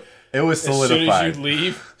is so it was solidified. As soon as you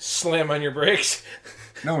leave, slam on your brakes.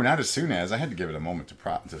 No, not as soon as. I had to give it a moment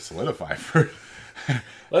to solidify for...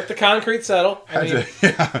 Let the concrete settle.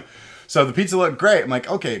 Yeah. So the pizza looked great. I'm like,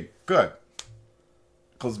 okay, good.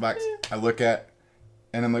 Close the box. I look at...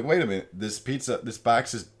 And I'm like, wait a minute. This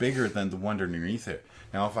box is bigger than the one underneath it.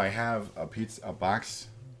 Now, if I have a box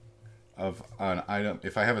of an item,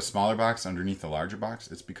 if I have a smaller box underneath the larger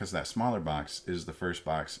box, it's because that smaller box is the first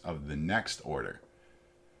box of the next order.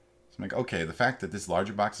 So I'm like, okay, the fact that this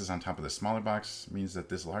larger box is on top of the smaller box means that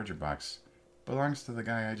this larger box belongs to the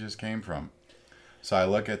guy I just came from. So I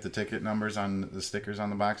look at the ticket numbers on the stickers on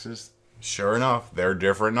the boxes. Sure enough, they're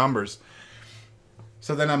different numbers.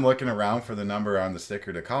 So then I'm looking around for the number on the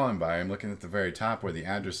sticker to call him by. I'm looking at the very top where the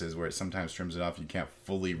address is, where it sometimes trims it off. You can't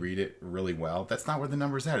fully read it really well. That's not where the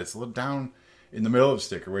number's at. It's a little down in the middle of the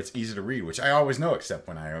sticker where it's easy to read, which I always know except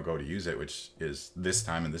when I go to use it, which is this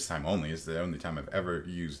time and this time only. Is the only time I've ever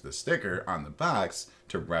used the sticker on the box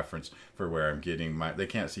to reference for where I'm getting my... They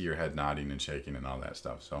can't see your head nodding and shaking and all that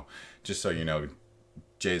stuff. So just so you know,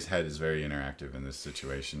 Jay's head is very interactive in this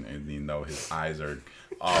situation, and even though his eyes are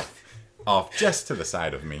off just to the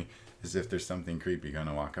side of me, as if there's something creepy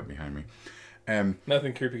gonna walk up behind me.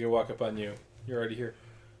 Nothing creepy can walk up on you. You're already here.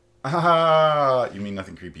 You mean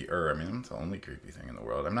nothing creepy-er? I mean, that's the only creepy thing in the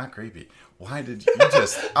world. I'm not creepy. Why did you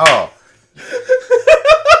just... Oh.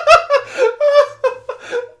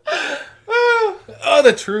 Oh,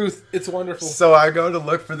 the truth. It's wonderful. So I go to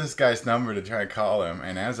look for this guy's number to try and call him,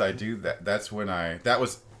 and as I do that, that's when I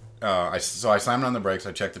slammed on the brakes,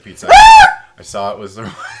 I checked the pizza. I saw it was the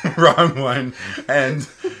wrong one, and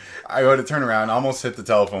I go to turn around, almost hit the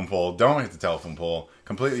telephone pole, don't hit the telephone pole,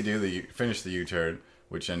 completely finish the U-turn,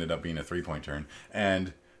 which ended up being a 3-point turn,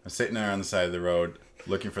 and I'm sitting there on the side of the road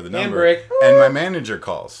looking for the number, and my manager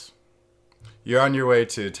calls. You're on your way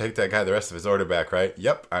to take that guy the rest of his order back, right?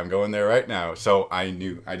 Yep, I'm going there right now. So I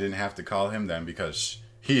knew I didn't have to call him then because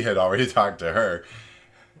he had already talked to her.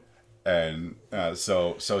 And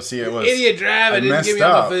so see, it was... Idiot driver didn't give me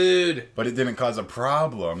my food. But it didn't cause a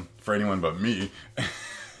problem for anyone but me.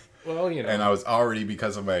 Well, you know. And I was already,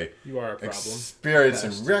 because of my experience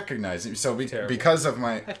in recognizing... So because of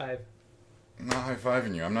my... High five. I'm not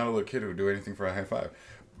high-fiving you. I'm not a little kid who would do anything for a high five.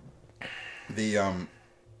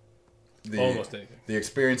 Almost anything. The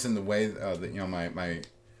experience in the way that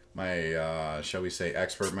my shall we say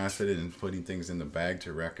expert method in putting things in the bag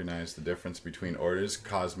to recognize the difference between orders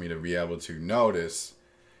caused me to be able to notice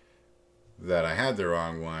that I had the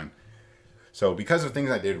wrong one. So because of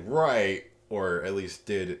things I did right, or at least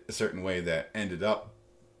did a certain way that ended up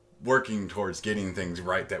working towards getting things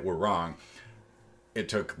right that were wrong, it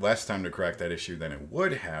took less time to correct that issue than it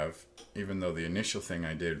would have, even though the initial thing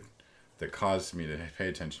I did that caused me to pay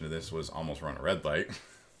attention to this was almost run a red light.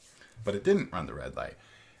 But it didn't run the red light.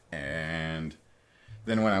 And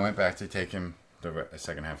then when I went back to take him the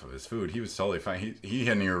second half of his food, he was totally fine. He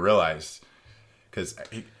hadn't even realized, because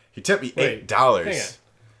he tipped me $8.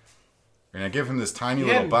 And I give him this tiny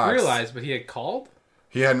little box. He hadn't realized, but he had called?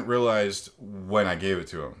 He hadn't realized when I gave it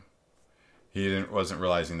to him. He wasn't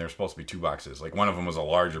realizing there were supposed to be 2 boxes. Like, one of them was a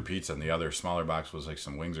larger pizza, and the other smaller box was like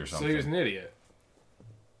some wings or something. So he was an idiot.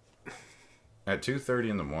 At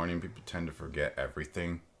 2:30 in the morning, people tend to forget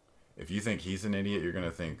everything. If you think he's an idiot, you're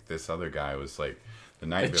gonna think this other guy was like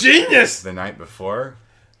genius. The night before.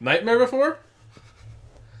 Nightmare before.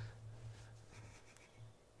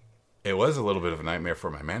 It was a little bit of a nightmare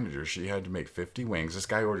for my manager. She had to make 50 wings. This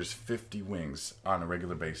guy orders 50 wings on a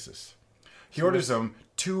regular basis. He orders them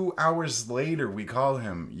 2 hours later. We call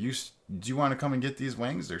him. Do you want to come and get these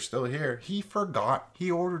wings? They're still here. He forgot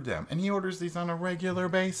he ordered them, and he orders these on a regular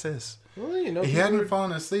basis. Well, he hadn't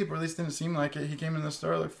fallen asleep, or at least didn't seem like it. He came in the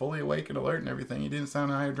store like fully awake and alert and everything. He didn't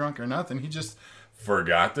sound high or drunk or nothing. He just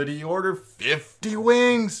forgot that he ordered 50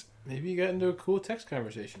 wings. Maybe you got into a cool text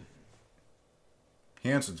conversation.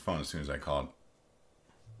 He answered the phone as soon as I called.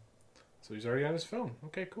 So he's already on his phone.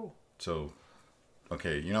 Okay, cool. So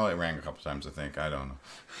Okay, you know it rang a couple times. I think I don't know.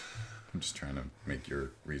 I'm just trying to make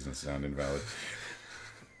your reasons sound invalid.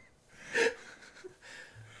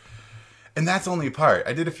 And that's only a part.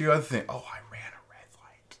 I did a few other things. Oh, I ran a red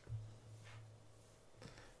light.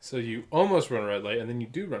 So you almost run a red light, and then you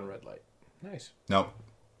do run a red light. Nice. Nope.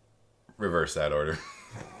 Reverse that order.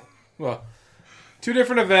 Well, two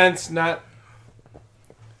different events, not...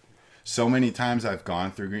 So many times I've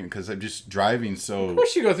gone through green because I'm just driving so... Of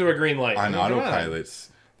course you go through a green light. On autopilots.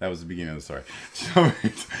 That was the beginning of the story. So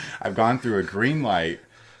I've gone through a green light,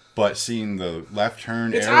 but seeing the left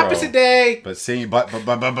turn it's arrow... It's opposite day! But seeing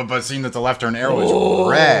that the left turn arrow is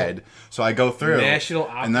red, so I go through. National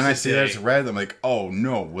opposite and then I see day. that it's red, I'm like, oh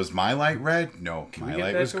no, was my light red? No, my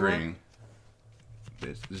light was green.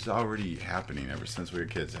 This is already happening ever since we were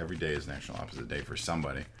kids. Every day is National Opposite Day for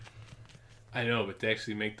somebody. I know, but they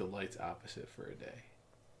actually make the lights opposite for a day.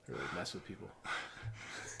 Really mess with people.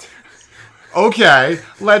 Okay,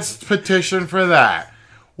 let's petition for that.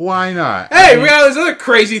 Why not? Hey, we got these other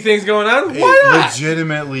crazy things going on. Why not? It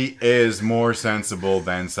legitimately is more sensible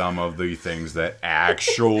than some of the things that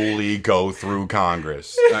actually go through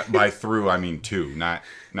Congress. By through, I mean two, not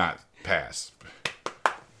pass.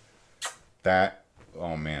 That,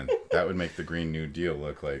 oh man, that would make the Green New Deal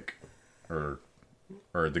look like, or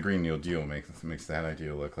the Green New Deal makes that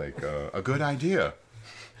idea look like a good idea.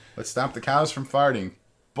 Let's stop the cows from farting,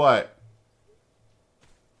 but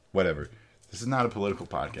whatever. This is not a political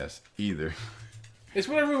podcast either. It's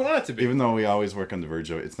whatever we want it to be. Even though we always work on the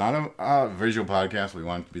verge of it. It's not a visual podcast. We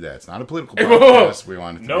want it to be that. It's not a political podcast. We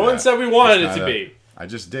want it to be that. No one said we wanted it to be. I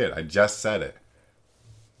just did. I just said it.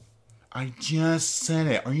 I just said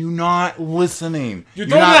it. Are you not listening? You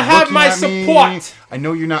don't have my support. I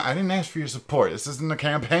know you're not. I didn't ask for your support. This isn't a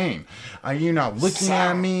campaign. Are you not looking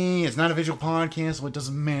at me? It's not a visual podcast, so it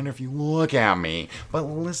doesn't matter if you look at me. But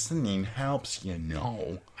listening helps, you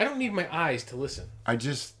know. I don't need my eyes to listen. I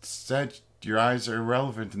just said your eyes are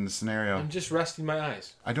irrelevant in the scenario. I'm just resting my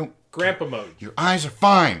eyes. I don't... Grandpa mode. Your eyes are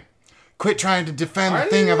fine. Quit trying to defend the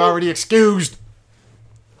thing I've already excused.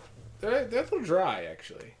 They're a little dry,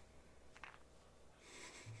 actually.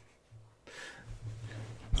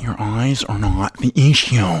 Your eyes are not the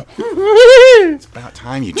issue. It's about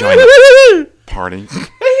time you joined the party.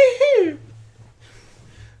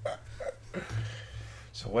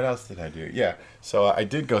 So what else did I do? Yeah, so I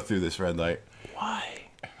did go through this red light. Why?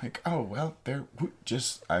 Like, oh, well,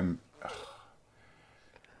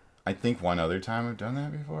 I think one other time I've done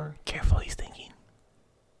that before. Careful, he's thinking.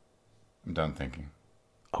 I'm done thinking.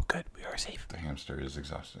 Oh, good. We are safe. The hamster is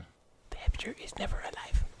exhausted. The hamster is never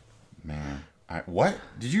alive. Man. What?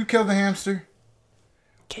 Did you kill the hamster?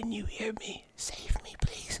 Can you hear me? Save me,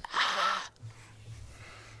 please. Ah.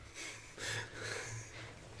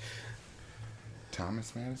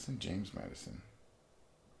 Thomas Madison? James Madison?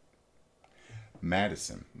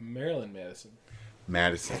 Madison. Marilyn Madison.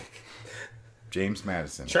 Madison. James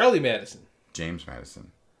Madison. Charlie Madison. James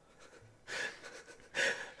Madison.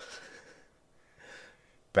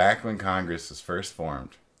 Back when Congress was first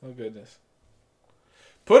formed. Oh, goodness.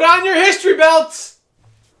 Put on your history belts!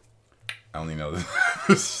 I only know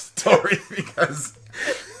the story because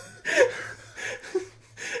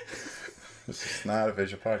this is not a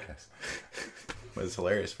visual podcast. But it's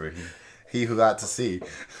hilarious for he who got to see.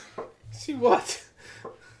 See what?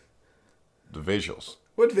 The visuals.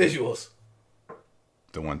 What visuals?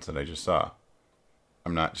 The ones that I just saw.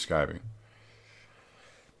 I'm not describing.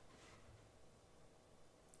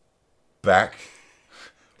 Back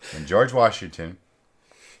when George Washington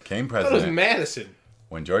became president. That was Madison.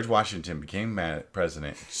 When George Washington became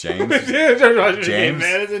president, James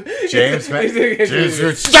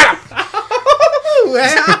stop!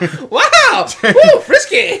 Wow! Woo,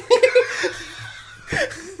 frisky!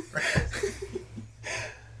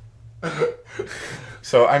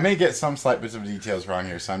 So I may get some slight bits of details wrong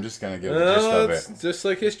here, so I'm just going to give the gist of it. It's just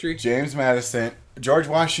like history. George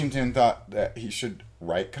Washington thought that he should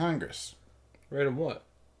write Congress. Write him what?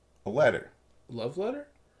 A letter. Love letter?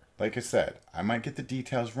 Like I said, I might get the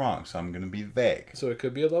details wrong, so I'm going to be vague. So it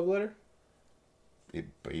could be a love letter? It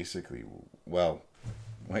basically, well,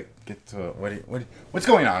 wait, get to what's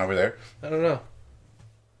going on over there? I don't know.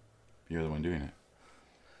 You're the one doing it.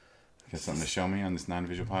 Got something to show me on this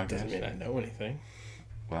non-visual podcast? Doesn't mean I know anything.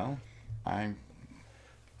 Well, I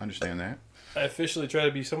understand that. I officially try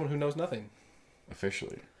to be someone who knows nothing.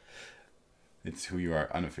 Officially. It's who you are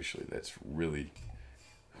unofficially. That's really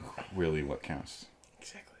what counts.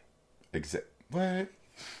 Exactly. What?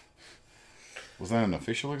 Was that an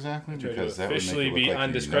official exactly? Because that officially would make it look like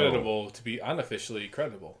undiscreditable to be unofficially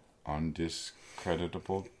credible.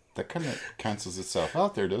 Undiscreditable? That kind of cancels itself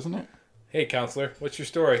out there, doesn't it? Hey, counselor, what's your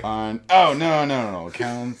story? No.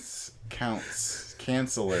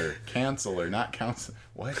 Canceller, not counsel.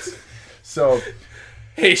 What? So.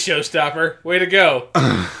 Hey, showstopper, way to go.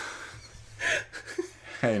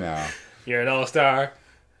 Hey now. You're an all-star.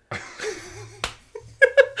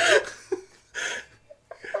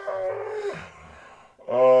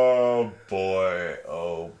 Oh boy.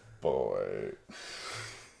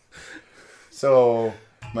 So,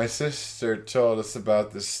 my sister told us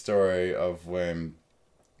about this story of when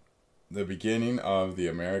the beginning of the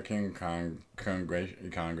American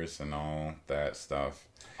Congress and all that stuff.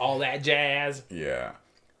 All that jazz. Yeah.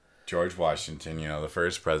 George Washington, the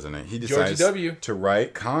first president, he decides to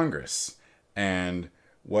write Congress. And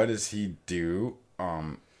what does he do?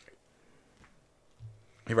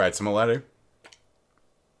 He writes him a letter.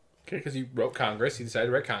 Okay, because he wrote Congress. He decided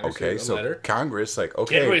to write Congress. Okay, so letter. Congress, okay.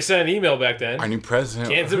 Can't really send an email back then. Our new president.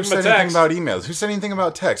 Can't Who said anything about emails? Who said anything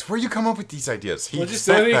about text? Where do you come up with these ideas? The only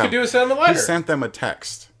thing you could do is send them a letter. He sent them a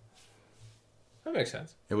text. That makes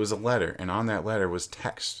sense. It was a letter, and on that letter was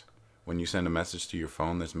text. When you send a message to your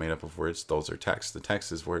phone that's made up of words, those are text. The text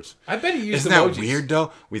is words. I bet he used emojis. Isn't that weird,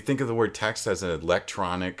 though? We think of the word text as an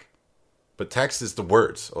electronic, but text is the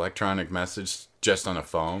words. Electronic message just on a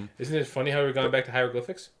phone. Isn't it funny how we've gone back to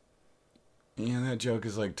hieroglyphics? Yeah, that joke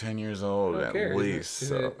is like 10 years old at least.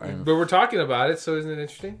 But we're talking about it, so isn't it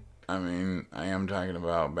interesting? I mean, I am talking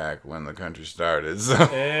about back when the country started. So.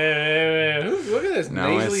 Look at this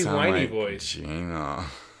nasally, whiny voice. Gina.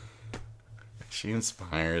 She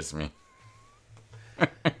inspires me.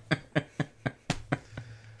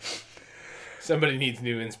 Somebody needs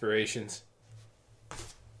new inspirations.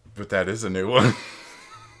 But that is a new one.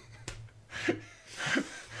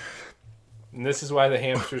 And this is why the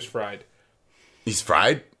hamster's fried. He's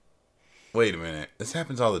fried? Wait a minute. This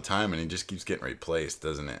happens all the time, and he just keeps getting replaced,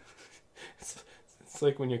 doesn't it? It's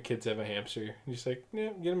like when your kids have a hamster. You're just like, yeah,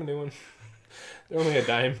 get them a new one. They're only a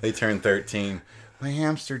dime. They turn 13. My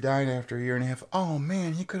hamster died after a year and a half. Oh,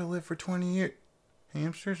 man, he could have lived for 20 years.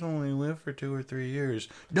 Hamsters only live for 2 or 3 years.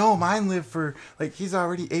 No, mine lived for, he's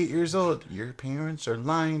already 8 years old. Your parents are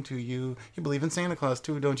lying to you. You believe in Santa Claus,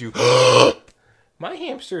 too, don't you? My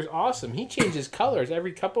hamster is awesome. He changes colors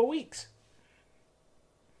every couple weeks.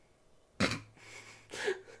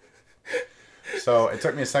 So, it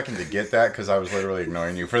took me a second to get that because I was literally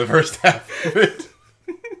ignoring you for the first half of it.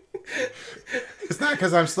 It's not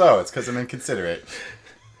because I'm slow. It's because I'm inconsiderate.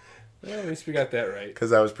 Well, at least we got that right.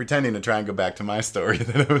 Because I was pretending to try and go back to my story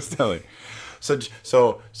that I was telling. So.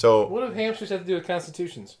 What do hamsters have to do with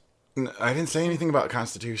constitutions? I didn't say anything about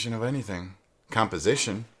constitution of anything.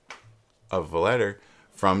 Composition of a letter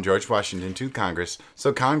from George Washington to Congress.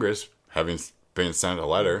 So Congress, having been sent a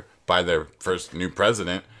letter by their first new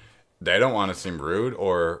president, they don't want to seem rude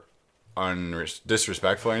or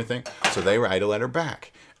disrespectful or anything. So they write a letter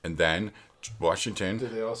back. And then Washington,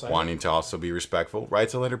 wanting to also be respectful,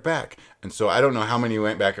 writes a letter back. And so I don't know how many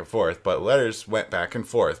went back and forth, but letters went back and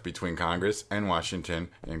forth between Congress and Washington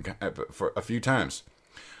for a few times.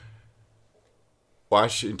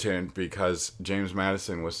 Washington, because James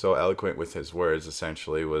Madison was so eloquent with his words,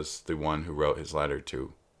 essentially was the one who wrote his letter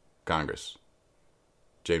to Congress.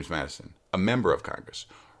 James Madison, a member of Congress,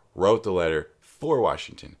 wrote the letter for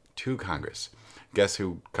Washington to Congress. Guess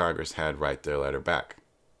who Congress had write their letter back?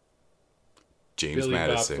 James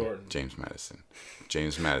Madison.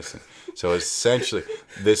 So essentially,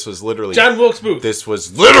 this was literally John Wilkes Booth. This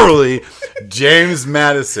was literally James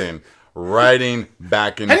Madison writing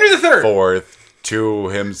back and forth to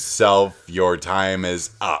himself. Your time is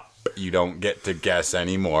up. You don't get to guess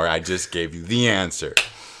anymore. I just gave you the answer.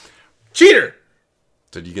 Cheater.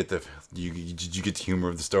 Did you get the humor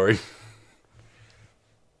of the story?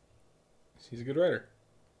 He's a good writer.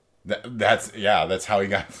 That's how he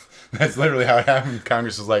got. That's literally how it happened.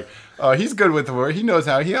 Congress was like, "Oh, he's good with the word. He knows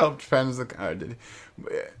how. He helped pen the."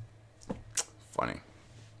 Funny.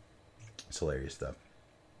 It's hilarious stuff.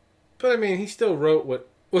 But I mean, he still wrote what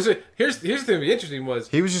was it? Here's the thing. The interesting was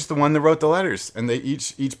he was just the one that wrote the letters, and they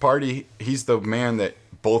each party. He's the man that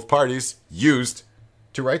both parties used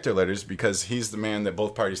to write their letters because he's the man that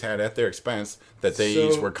both parties had at their expense that they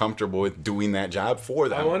each were comfortable with doing that job for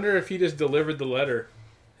them. I wonder if he just delivered the letter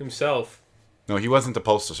himself. No, he wasn't the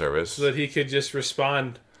Postal Service. So that he could just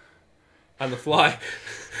respond on the fly.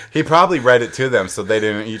 He probably read it to them so they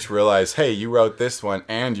didn't each realize, hey, you wrote this one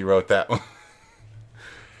and you wrote that one.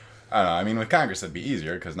 I don't know. I mean, with Congress, it'd be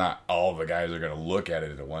easier because not all the guys are going to look at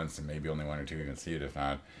it at once and maybe only one or two can see it if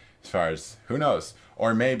not. As far as, who knows?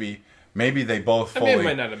 Or maybe they both fully... I mean, it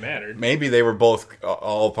might not have mattered. Maybe they were both,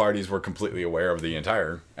 all parties were completely aware of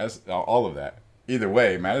all of that. Either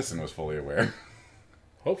way, Madison was fully aware.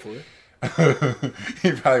 Hopefully.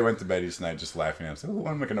 He probably went to bed each night just laughing at himself.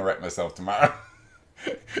 What am I going to write myself tomorrow?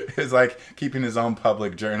 It's like keeping his own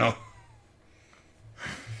public journal.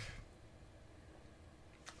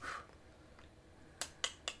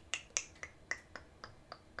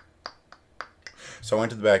 So I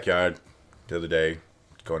went to the backyard the other day,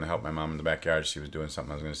 going to help my mom in the backyard. She was doing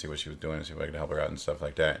something. I was going to see what she was doing, see if I could help her out and stuff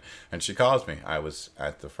like that. And she calls me. I was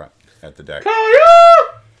at the front, at the deck. Call you!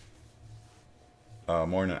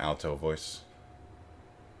 More in an alto voice.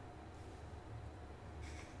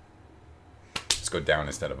 Let's go down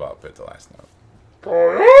instead of up at the last note.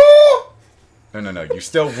 Call you! No. You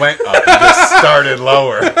still went up. You just started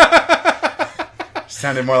lower.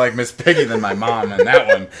 Sounded more like Miss Piggy than my mom on that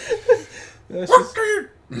one.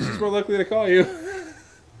 She's more likely to call you.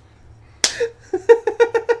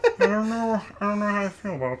 I don't know how I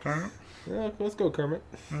feel about that. Yeah, let's go, Kermit.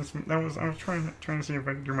 I was trying to see if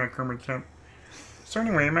I could do my Kermit attempt. So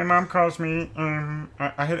anyway, my mom calls me, and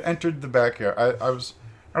I had entered the backyard. I was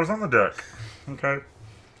on the deck, okay.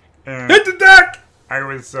 And hit the deck. I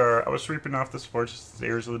was sweeping off the porch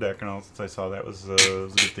stairs of the deck, and all. Since I saw that was a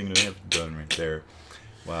good thing to have done right there,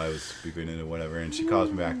 while I was sweeping it or whatever. And she calls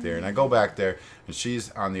me back there, and I go back there, and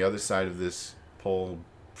she's on the other side of this pole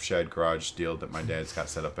shed garage deal that my dad's got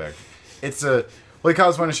set up back. It's a what he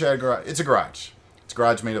calls one a shed garage. It's a garage. It's a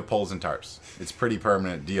garage made of poles and tarps. It's a pretty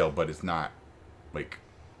permanent deal, but it's not like.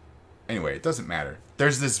 Anyway, it doesn't matter.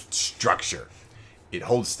 There's this structure. It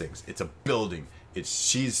holds things. It's a building.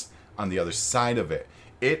 She's on the other side of it.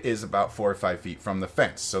 It is about 4 or 5 feet from the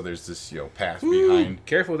fence. So there's this path behind.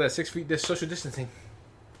 Careful with that 6 feet social distancing.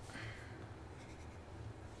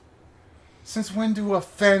 Since when do a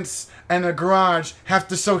fence and a garage have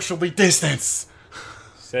to socially distance?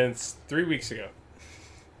 Since 3 weeks ago.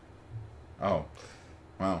 Oh.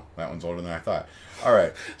 Well, that one's older than I thought. All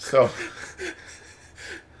right. So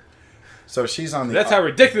she's on the... That's how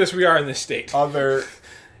ridiculous we are in this state. Other...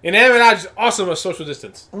 Inanimate objects also must social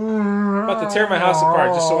distance. I'm about to tear my house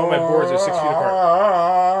apart just so all my boards are 6 feet apart.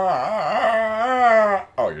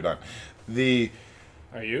 Oh, you're done.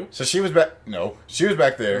 Are you? So she was back... No. She was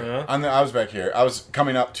back there. Uh-huh. I was back here. I was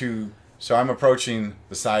coming up to... So I'm approaching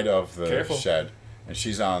the side of the shed. And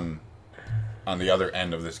she's on the other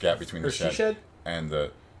end of this gap between the shed and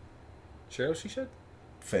the... Cheryl she shed?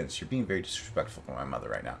 Fence. You're being very disrespectful to my mother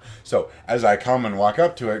right now. So as I come and walk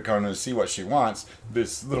up to it, going to see what she wants,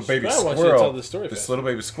 this little baby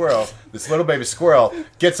squirrel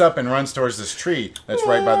gets up and runs towards this tree that's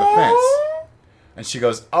right by the fence. And she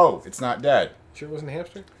goes, "Oh, it's not dead." Sure it wasn't a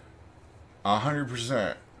hamster?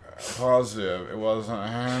 100% positive it wasn't a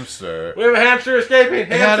hamster. We have a hamster escaping.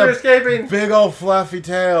 Hamster escaping. Big old fluffy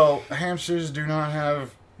tail. Hamsters do not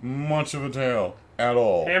have much of a tail at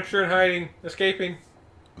all. Hamster in hiding, escaping.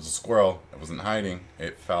 It was a squirrel. It wasn't hiding.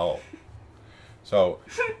 It fell. So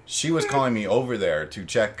she was calling me over there to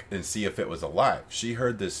check and see if it was alive. She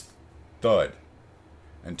heard this thud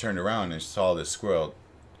and turned around and saw this squirrel.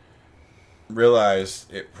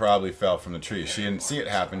 Realized it probably fell from the tree. She didn't see it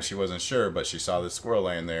happen. She wasn't sure, but she saw this squirrel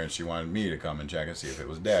laying there and she wanted me to come and check and see if it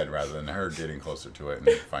was dead rather than her getting closer to it and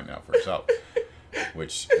finding out for herself,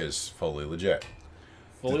 which is fully legit.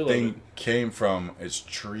 The thing came from its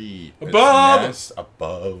tree. Above! Its nest,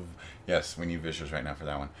 above. Yes, we need visuals right now for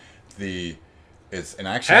that one. It's an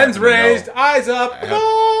actual... Hands raised, eyes up,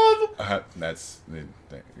 above! That's...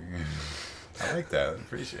 I like that. I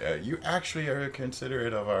appreciate it. You actually are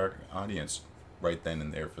considerate of our audience right then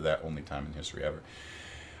and there for that only time in history ever.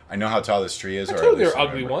 I know how tall this tree is. I told you they were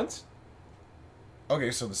ugly once.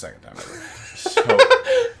 Okay, so the second time ever. So,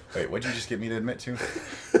 wait, what'd you just get me to admit to?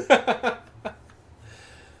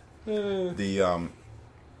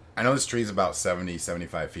 I know this tree's about 70,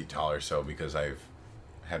 75 feet tall or so because I've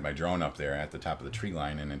had my drone up there at the top of the tree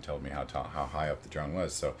line and it told me how high up the drone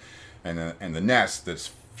was. So, and the nest,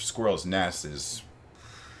 this squirrel's nest, is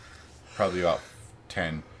probably about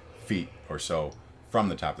 10 feet or so from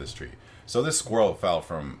the top of this tree. So this squirrel fell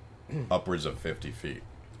from upwards of 50 feet,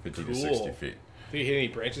 50 to 60 feet. Did you hit any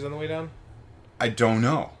branches on the way down? I don't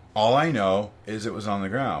know. All I know is it was on the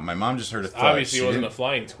ground. My mom just heard a thud. Obviously, it wasn't a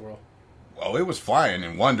flying squirrel. Well, it was flying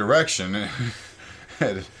in one direction, and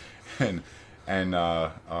at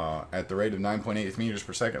the rate of 9.8 meters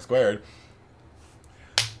per second squared.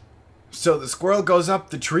 So the squirrel goes up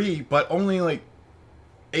the tree, but only like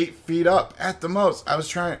 8 feet up at the most. I was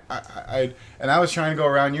trying, I was trying to go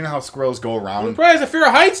around. You know how squirrels go around? I'm surprised I fear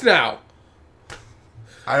of heights now.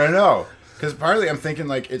 I don't know, because partly I'm thinking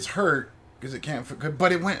like it's hurt. Because it can't,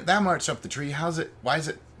 but it went that much up the tree. Why is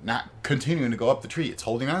it not continuing to go up the tree? It's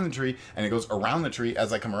holding on the tree, and it goes around the tree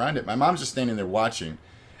as I come around it. My mom's just standing there watching,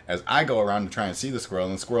 as I go around to try and see the squirrel,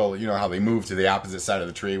 and the squirrel, you know how they move to the opposite side of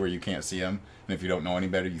the tree where you can't see them, and if you don't know any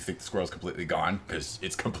better, you think the squirrel's completely gone because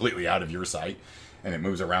it's completely out of your sight, and it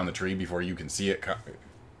moves around the tree before you can see it.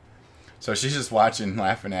 So she's just watching,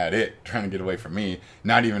 laughing at it, trying to get away from me,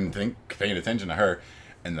 not even paying attention to her,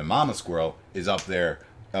 and the mama squirrel is up there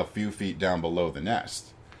a few feet down below the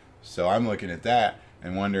nest. So I'm looking at that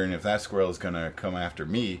and wondering if that squirrel is going to come after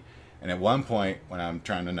me. And at one point, when I'm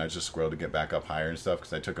trying to nudge the squirrel to get back up higher and stuff,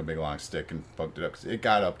 because I took a big long stick and poked it up, cause it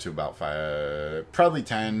got up to about probably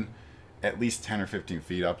 10, at least 10 or 15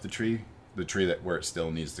 feet up the tree that where it still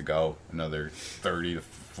needs to go, another 30 to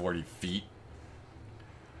 40 feet.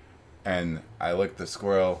 And I looked the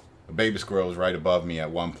squirrel, the baby squirrel was right above me at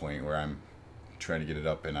one point where I'm trying to get it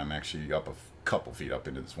up, and I'm actually up a couple feet up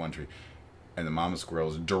into this one tree. And the mama squirrel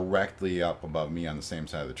is directly up above me on the same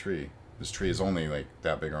side of the tree. This tree is only like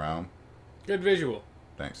that big around. Good visual.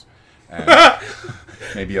 Thanks. And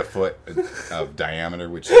maybe a foot of diameter,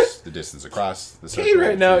 which is the distance across the circle. Kate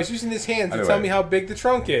right now is using his hands to tell me how big the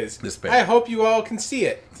trunk is. This big. I hope you all can see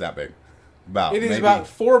it. It's that big. It is about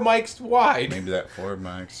 4 mics wide. Maybe that 4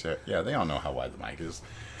 mics. Yeah, they all know how wide the mic is.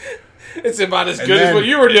 It's about as good as what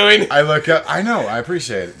you were doing. I look up. I know. I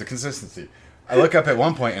appreciate it. The consistency. I look up at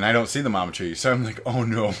one point and I don't see the mama tree. So I'm like, oh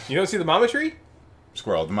no. You don't see the mama tree?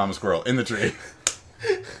 The mama squirrel in the tree.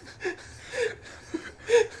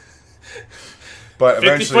 But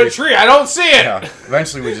 50-foot tree, I don't see it. Yeah,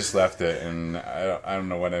 eventually we just left it, and I don't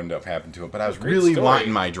know what ended up happening to it. But I was really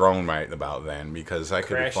wanting my drone right about then because I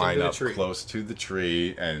could find up close to the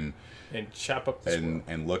tree and chop up the squirrel.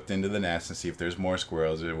 And looked into the nest and see if there's more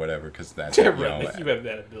squirrels or whatever. Because that's you have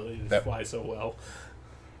that ability to fly so well.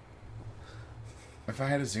 If I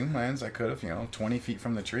had a zoom lens, I could have 20 feet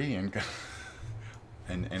from the tree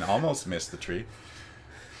and almost missed the tree.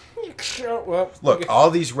 Well, look,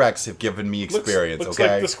 all these wrecks have given me experience. Looks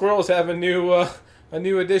okay, like the squirrels have a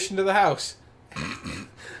new addition to the house.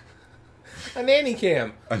 A nanny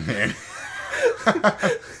cam. A nanny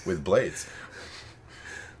with blades.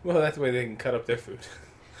 Well, that's the way they can cut up their food.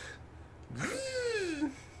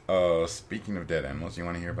 Speaking of dead animals, you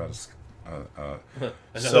want to hear about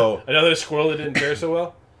another squirrel that didn't fare so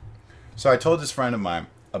well? So I told this friend of mine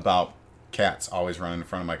about cats always running in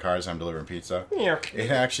front of my car as I'm delivering pizza. Yeah. It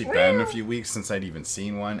had actually been a few weeks since I'd even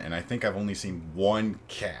seen one, and I think I've only seen one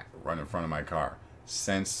cat run in front of my car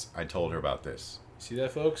since I told her about this. See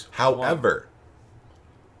that, folks? However,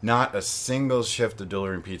 not a single shift of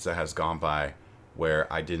delivering pizza has gone by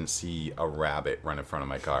where I didn't see a rabbit run in front of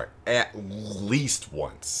my car. At least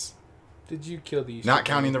once. Did you kill the Easter Not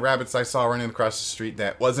counting the rabbits I saw running across the street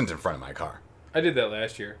that wasn't in front of my car. I did that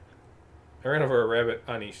last year. I ran over a rabbit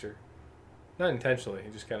on Easter. Not intentionally.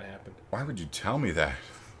 It just kind of happened. Why would you tell me that?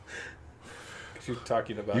 Because you're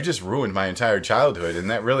talking about... You just ruined my entire childhood,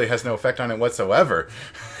 and that really has no effect on it whatsoever.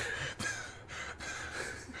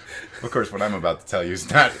 Of course, what I'm about to tell you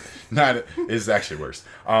is is actually worse.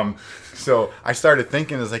 So I started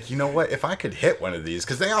thinking, I was like, you know what? If I could hit one of these,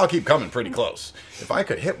 because they all keep coming pretty close. If I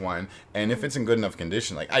could hit one, and if it's in good enough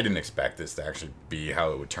condition, like I didn't expect this to actually be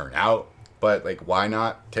how it would turn out, but like, why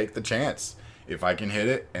not take the chance? If I can hit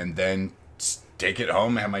it and then take it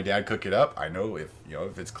home, have my dad cook it up. I know if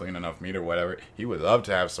it's clean enough meat or whatever, he would love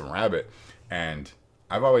to have some rabbit, and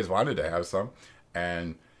I've always wanted to have some.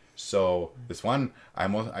 And so this one, I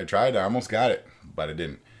almost got it, but I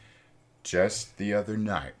didn't. Just the other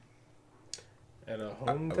night, at a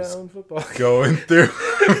hometown football going through,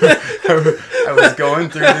 I was going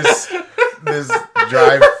through this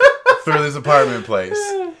drive through this apartment place,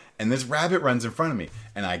 and this rabbit runs in front of me,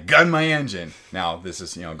 and I gun my engine. Now this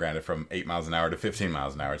is granted from 8 miles an hour to 15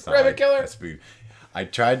 miles an hour. It's not rabbit killer. That speed. I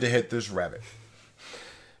tried to hit this rabbit.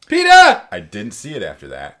 PETA! I didn't see it after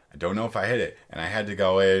that. I don't know if I hit it, and I had to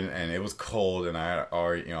go in, and it was cold, and I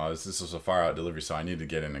already, this was a far out delivery, so I need to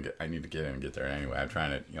get in and get there anyway. I'm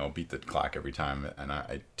trying to, beat the clock every time, and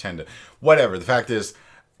I tend to, whatever. The fact is,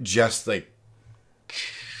 just like,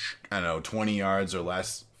 I don't know, 20 yards or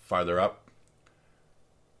less farther up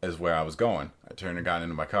is where I was going. I turned and got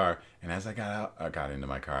into my car, and as I got into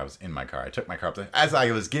my car, I was in my car. I took my car up there. As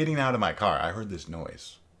I was getting out of my car, I heard this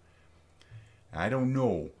noise. I don't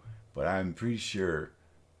know, but I'm pretty sure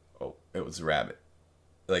it was a rabbit.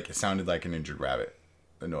 Like, it sounded like an injured rabbit,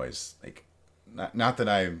 the noise. Like, not that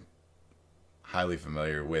I'm highly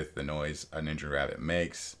familiar with the noise an injured rabbit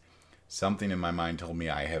makes. Something in my mind told me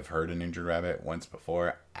I have heard an injured rabbit once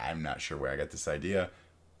before. I'm not sure where I got this idea,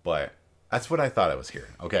 but that's what I thought I was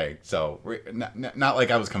hearing. Okay, so not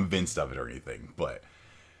like I was convinced of it or anything, but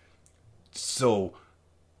so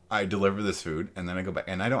I deliver this food, and then I go back,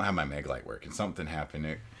 and I don't have my mag light working. Something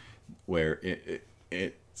happened where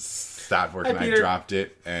it stopped working. I dropped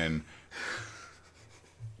it, and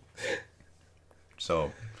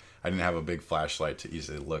so I didn't have a big flashlight to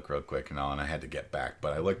easily look real quick and all, and I had to get back.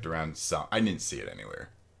 But I looked around, so I didn't see it anywhere.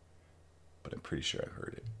 But I'm pretty sure I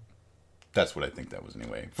heard it. That's what I think that was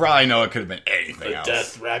anyway. For all I know, it could have been anything else. The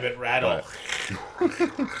death rabbit rattle.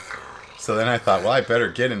 So then I thought, well, I better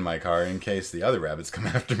get in my car in case the other rabbits come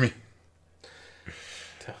after me.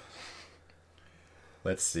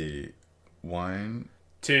 Let's see. 1,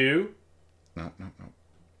 2. No.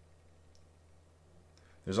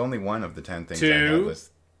 There's only one of the 10 things 2. I have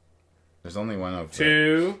listed. There's only one of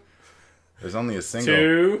 2. There's only a single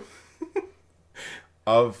 2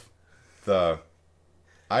 of the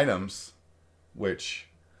items which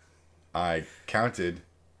I counted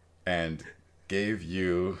and gave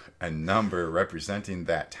you a number representing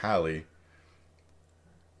that tally.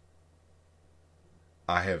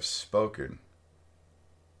 I have spoken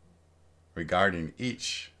regarding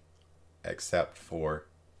each except for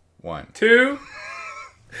 1. 2.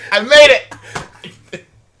 I made it!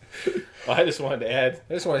 Well, I just wanted to add.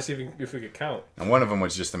 I just wanted to see if we could count. And one of them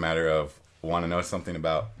was just a matter of want to know something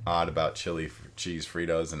odd about chili cheese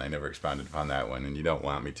Fritos, and I never expounded upon that one, and you don't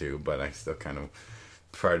want me to, but I still kind of,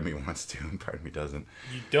 part of me wants to, and part of me doesn't.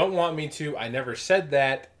 You don't want me to. I never said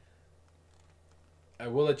that. I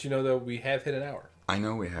will let you know, though, we have hit an hour. I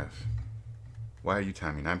know we have. Why are you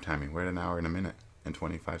timing? I'm timing. We're at an hour and a minute and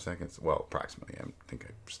 25 seconds. Well, approximately. I think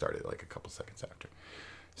I started like a couple seconds after.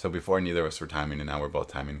 So before, neither of us were timing, and now we're both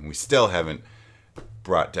timing. We still haven't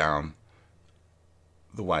brought down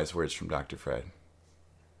the wise words from Dr. Fred.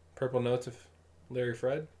 Purple Notes of Larry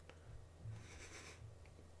Fred?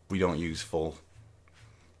 We don't use full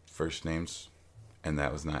first names, and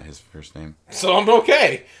that was not his first name. So I'm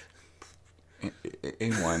okay.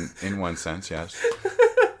 In one sense, yes.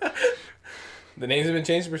 The names have been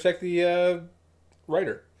changed to protect the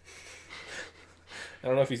writer. I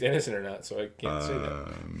don't know if he's innocent or not, so I can't say that.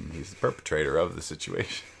 He's the perpetrator of the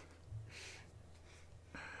situation.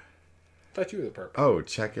 I thought you were the perp. Oh,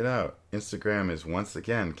 check it out. Instagram is once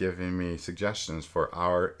again giving me suggestions for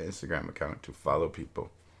our Instagram account to follow people.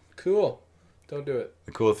 Cool. Don't do it.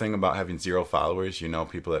 The cool thing about having 0 followers, you know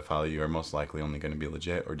people that follow you are most likely only going to be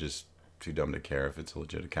legit or just too dumb to care if it's a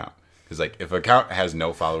legit account. Because like, if an account has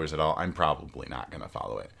no followers at all, I'm probably not going to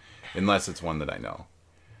follow it. Unless it's one that I know.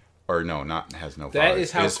 Or no, not has no followers. That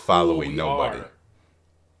is how cool following we nobody. are.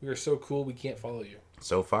 We are so cool we can't follow you.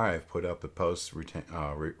 So far, I've put up a post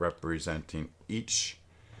representing each,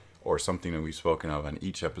 or something that we've spoken of on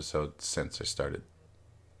each episode since I started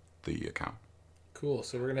the account. Cool.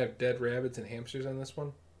 So we're going to have dead rabbits and hamsters on this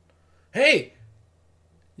one? Hey!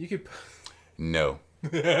 You could... No.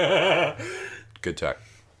 Good talk.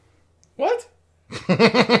 What?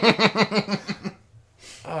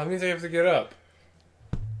 Oh, it means I have to get up.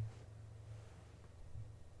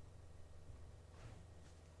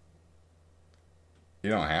 You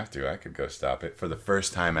don't have to. I could go stop it for the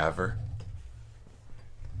first time ever.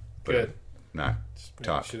 But good. Not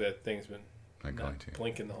talk. Sure that thing's been not going to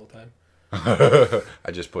blinking the whole time.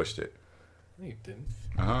 I just pushed it. No, you didn't.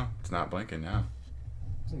 It's not blinking now.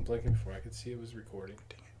 It wasn't blinking before. I could see it was recording.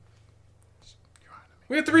 Dang it. You're on to me.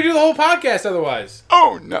 We have to redo the whole podcast otherwise.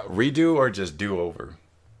 Oh no! Redo or just do over?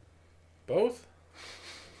 Both.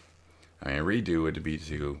 I mean, redo would be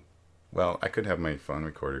to. Well, I could have my phone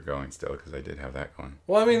recorder going still because I did have that going.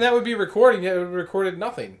 Well, I mean, that would be recording. It would have recorded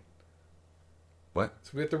nothing. What?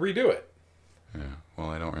 So we have to redo it. Yeah. Well,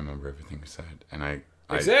 I don't remember everything we said, and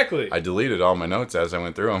Exactly. I deleted all my notes as I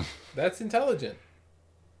went through them. That's intelligent.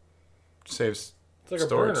 Saves it's like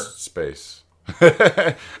storage a burner. space.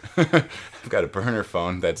 I've got a burner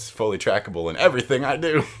phone that's fully trackable in everything I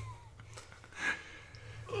do.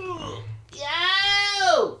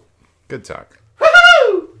 Yo! Good talk.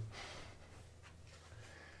 Woohoo!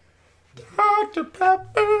 Dr.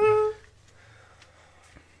 Pepper.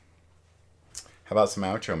 How about some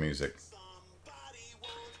outro music?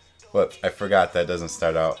 Look, I forgot that doesn't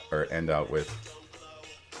start out or end out with.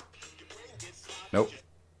 Nope.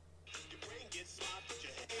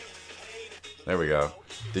 There we go.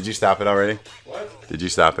 Did you stop it already? What? Did you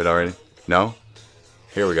stop it already? No?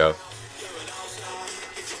 Here we go.